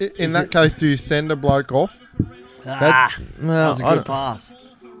 In that case, do you send a bloke off? That Well, was a I good don't- pass.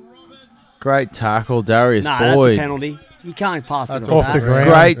 great tackle, Darius Nah, that's a Boyd. penalty. You can't pass it That's off off that. the ground.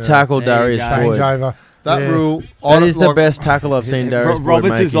 Great Yeah. tackle, There you Darius go. Change Boyd. over. That Yeah. rule. That is the best tackle I've seen Darius Boyd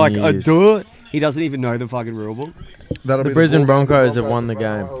Roberts make is like in a years. dude. He doesn't even know the fucking rule book. That'll The be Brisbane ball game. Broncos have won the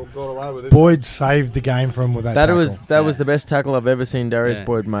game. Got away with it. Boyd saved the game from with that. That tackle. was the best tackle I've ever seen Darius Yeah.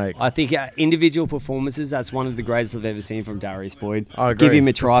 Boyd make. I think individual performances, that's one of the greatest I've ever seen from Darius Boyd. I agree. Give him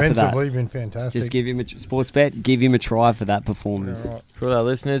a try for that. Defensively been fantastic. Just give him a sports bet. Give him a try for that performance. Yeah, right. For all our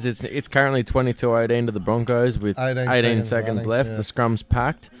listeners, it's currently 22-18 to the Broncos with 18 18 seconds seconds running, left. yeah. The scrum's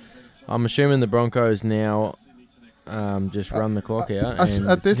packed. I'm assuming the Broncos now just run the clock out. and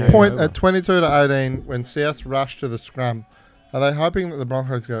At this carry point, over. at 22-18, when South rush to the scrum, are they hoping that the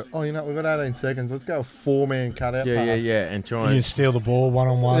Broncos go, we've got 18 seconds, let's go a 4-man cutout pass? and try you and steal the ball one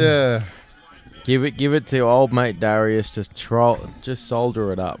on one. Yeah. give it to old mate Darius. Just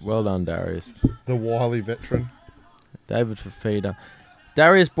soldier it up. Well done, Darius. The wily veteran. David Fafita.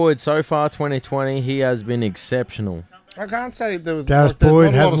 Darius Boyd so far 2020, he has been exceptional. I can't say there was Darius there's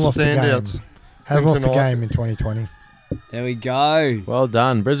Boyd not a lot hasn't of lost the game. standouts. Has lost the tonight. game in 2020. There we go. Well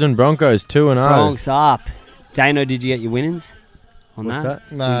done, Brisbane Broncos 2-0. Bronx up. Dano, did you get your winnings on What's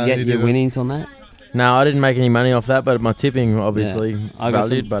that? Nah, Did you he get your didn't. winnings on that? No, I didn't make any money off that, but my tipping obviously I got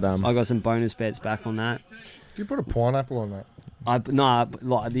valued. some- But I got some bonus bets back on that. You put a pineapple on that.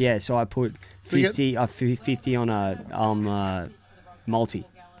 So I put So you 50 on a multi,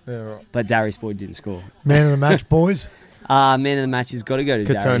 Yeah, right. but Darius Boyd didn't score. Man of the match, boys. Man of the match has got to go to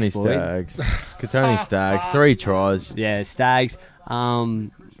Katoni Darius Boyd. Staggs. Katoni Staggs, 3 tries. Yeah, Stags.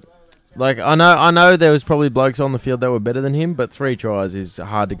 Like I know there was probably blokes on the field that were better than him, but 3 tries is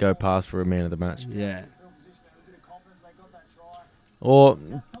hard to go past for a man of the match. Yeah. Or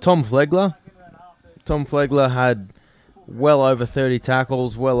Tom Flegler. Tom Flegler had well over 30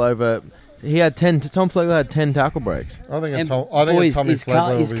 tackles, he had 10. Tom Flegler had 10 tackle breaks. I think And it's Tommy boys,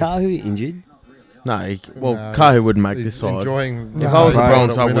 Flegler. is Kahu injured? No, No, Kahu wouldn't make he's this side. Enjoying If I was the Right.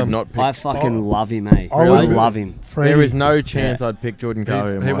 Bronx, I would not pick. I fucking love him, mate. I I would- love him. Freddie, There is no chance I'd pick Jordan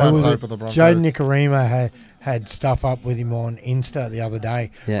Kahu. in He my won't team. play for the Broncos. Jaden Nicarima had stuff up with him on Insta the other day.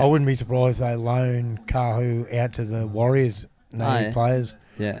 Yeah. I wouldn't be surprised they loan Kahu out to the Warriors, yeah. players,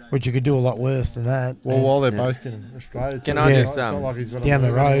 Yeah. which you could do a lot worse than that. Well, while they're Yeah. based in Australia. Can too. I It's just, not like he's got to down the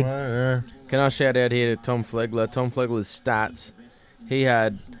move road? anywhere, Can I shout out here to Tom Flegler? Tom Flegler's stats. He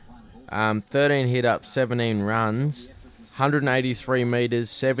had 13 hit-ups, 17 runs, 183 metres,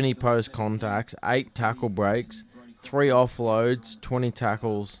 70 post contacts, 8 tackle breaks, 3 offloads, 20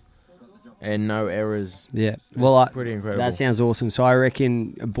 tackles, and no errors. Yeah. Well, Pretty incredible. that sounds awesome. So I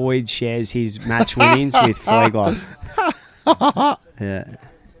reckon Boyd shares his match winnings with Flegler. Yeah.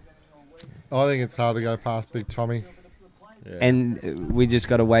 I think it's hard to go past Big Tommy. Yeah. And we just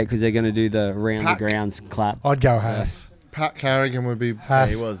got to wait because they're going to do the round the Pack. grounds clap. I'd go Haas. Pat Carrigan would be Yeah,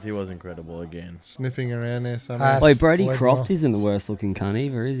 Haas. he was incredible again. sniffing around there somewhere. Haas. Wait, Brody Flegler. Croft isn't the worst looking cunt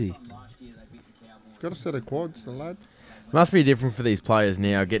either, is he? He's got a set of quads, the lad. Must be different for these players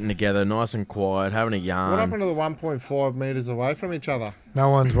now, getting together nice and quiet, having a yarn. What happened to the 1.5 metres away from each other? No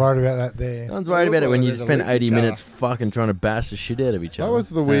one's worried about that there. No one's worried about it when you There's a spend leak 80 each minutes other. fucking trying to bash the shit out of each That other. was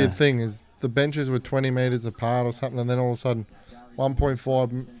the weird thing, is the benches were 20 metres apart or something, and then all of a sudden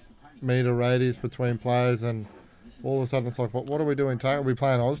 1.5 metre radius between players, and all of a sudden it's like, what are we doing? Are we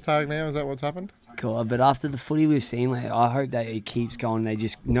playing Oz tag now? Is that what's happened? God, but after the footy we've seen, like, I hope that it keeps going. They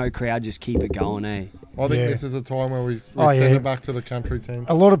just no crowd, just keep it going, eh? I think Yeah. this is a time where we Oh, send yeah. it back to the country team.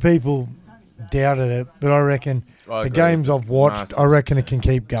 A lot of people doubted it, but I reckon I the agree. games It's a I've watched, massive I reckon it success.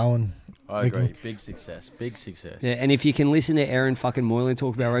 can keep going. I we agree. can- Big success. Big success. Yeah, and if you can listen to Aaron fucking Moylan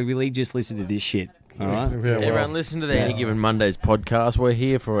talk about rugby league, just listen to this shit. All right. Yeah, well, Everyone, listen to the Any Given Mondays podcast. We're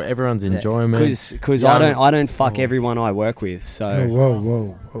here for everyone's enjoyment. Because Young- I don't fuck everyone I work with. So Oh,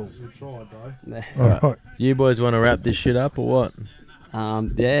 whoa. All right. You boys want to wrap this shit up or what?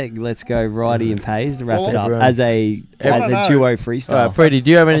 yeah, let's go Righty and Pays to wrap Well, it up everyone- as a don't duo All freestyle. right, Freddie,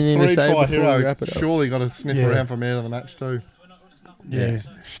 do you have anything a to say three-try before we hero wrap it up? surely got to sniff Yeah. around for man of the match too. Yeah,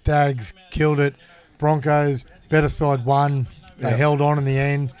 Stags killed it. Broncos, better side won. They Yeah. held on in the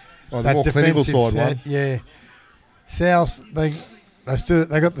end. Oh, the more clinical defensive side one. Yeah. South, they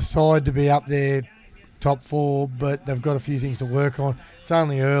got the side to be up there, top 4, but they've got a few things to work on. It's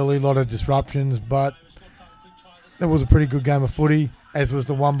only early, a lot of disruptions, but that was a pretty good game of footy, as was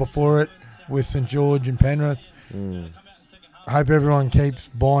the one before it with St George and Penrith. I hope everyone keeps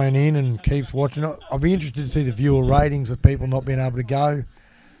buying in and keeps watching it. I'll be interested to see the viewer ratings of people not being able to go,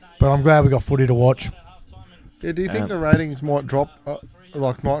 but I'm glad we got footy to watch. Yeah, do you think the ratings might drop?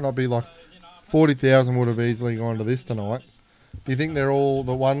 Might not be like 40,000 would have easily gone to this tonight. Do you think they're all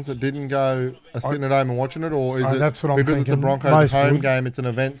the ones that didn't go are sitting at home and watching it, or is it that's what I'm because it's the thinking. Broncos Most home would. game? It's an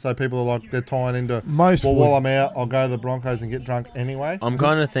event, so people are like they're tying into. Most Well, would. while I'm out, I'll go to the Broncos and get drunk anyway. I'm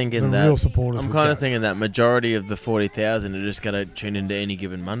kind of The thinking real that. supporters I'm would kind go. of thinking that majority of the 40,000 are just going to tune into Any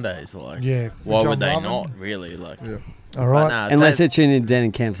Given Mondays. Like, Yeah. why which would I'm they loving. not? Really, like. Yeah. All right. But nah, Unless they- they're tuning in Dan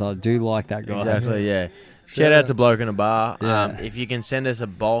and Camps, I do like that guy. Exactly, yeah. Shout out to Bloke in a Bar. Yeah. If you can send us a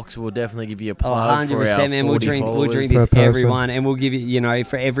box, we'll definitely give you a Oh, plug for our 100%, man. We'll 40 drink followers. this Per person. everyone, and we'll give you,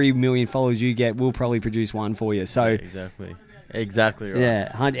 for every million followers you get, we'll probably produce one for you. So, Exactly right.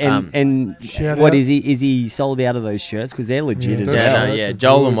 yeah. And Shout what out. is he? Is he sold out of those shirts? Because they're legit Yeah. as Yeah, well. no, Yeah, that's a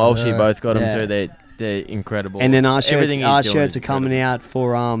Joel and good- Walshy yeah. both got them Yeah. too. They're incredible. And then our shirts, Everything he's doing is are coming incredible. out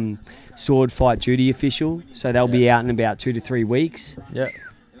for Sword Fight Duty official, so they'll be out in about 2 to 3 weeks. Yeah.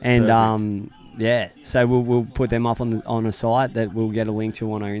 And Perfect. so we'll put them up on a site that we'll get a link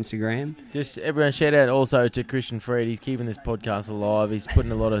to on our Instagram. Just everyone shout out also to Christian Freed. He's keeping this podcast alive. He's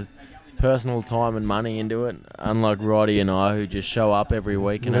putting a lot of personal time and money into it, unlike Roddy and I, who just show up every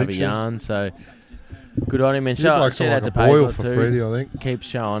week and have a Leeches. yarn. So good on him. And He'd shout like out someone to like a Boyle Paisley for too. Freddie, I think. Keeps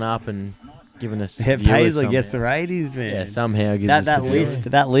showing up and giving us Yeah, viewers Paisley somehow. gets the ratings, man. Yeah, somehow gives us that the list,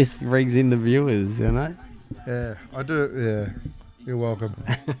 viewers. that list brings in the viewers, you know. Yeah, I do. Yeah, you're welcome.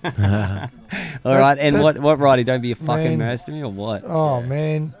 All right, and that- what, Righty? Don't be a fucking Man. merc to me, or what? Oh,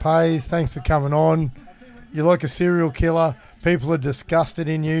 man. Pays, thanks for coming on. You're like a serial killer. People are disgusted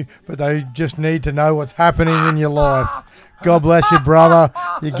in you, but they just need to know what's happening in your life. God bless you, brother.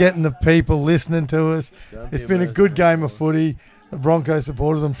 You're getting the people listening to us. It's been a good game of footy. The Broncos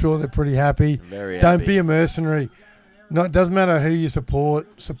supporters, I'm sure they're pretty happy. Very Don't happy. be a mercenary. No, it doesn't matter who you support.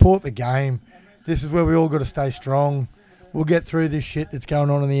 Support the game. This is where we all got to stay strong. We'll get through this shit that's going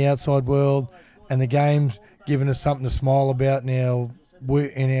on in the outside world, and the game's giving us something to smile about in our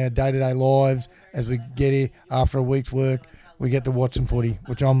day-to-day lives as we get here after a week's work. We get to watch some footy,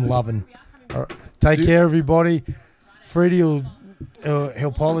 which I'm loving. All right. Take care, everybody. Freddie will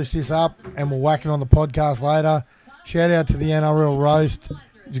he'll polish this up, and we'll whack it on the podcast later. Shout out to the NRL roast.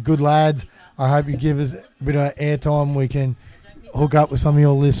 You're good lads. I hope you give us a bit of airtime. We can hook up with some of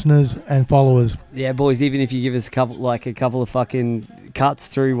your listeners and followers. Yeah, boys. Even if you give us a couple of fucking cuts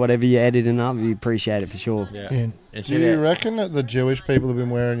through whatever you're editing up, we appreciate it for sure. Yeah. Yeah. And Do shout you out- reckon that the Jewish people have been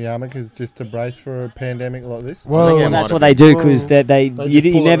wearing yarmulkes just to brace for a pandemic like this? I Well, think it Well, might that's have what they do because Whoa. They you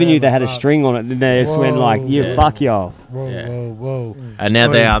just pull never it knew around they the had a front. string on it. Then they just went like, Whoa. "You Yeah. fuck y'all." Whoa, Yeah. whoa. And now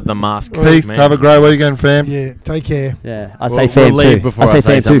they Well, are the mask. Peace. Man. Have a great weekend, fam. Yeah, take care. Yeah, I We'll- say fam we'll leave too. before I say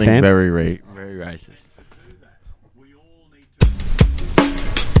fam too, something fam. very racist.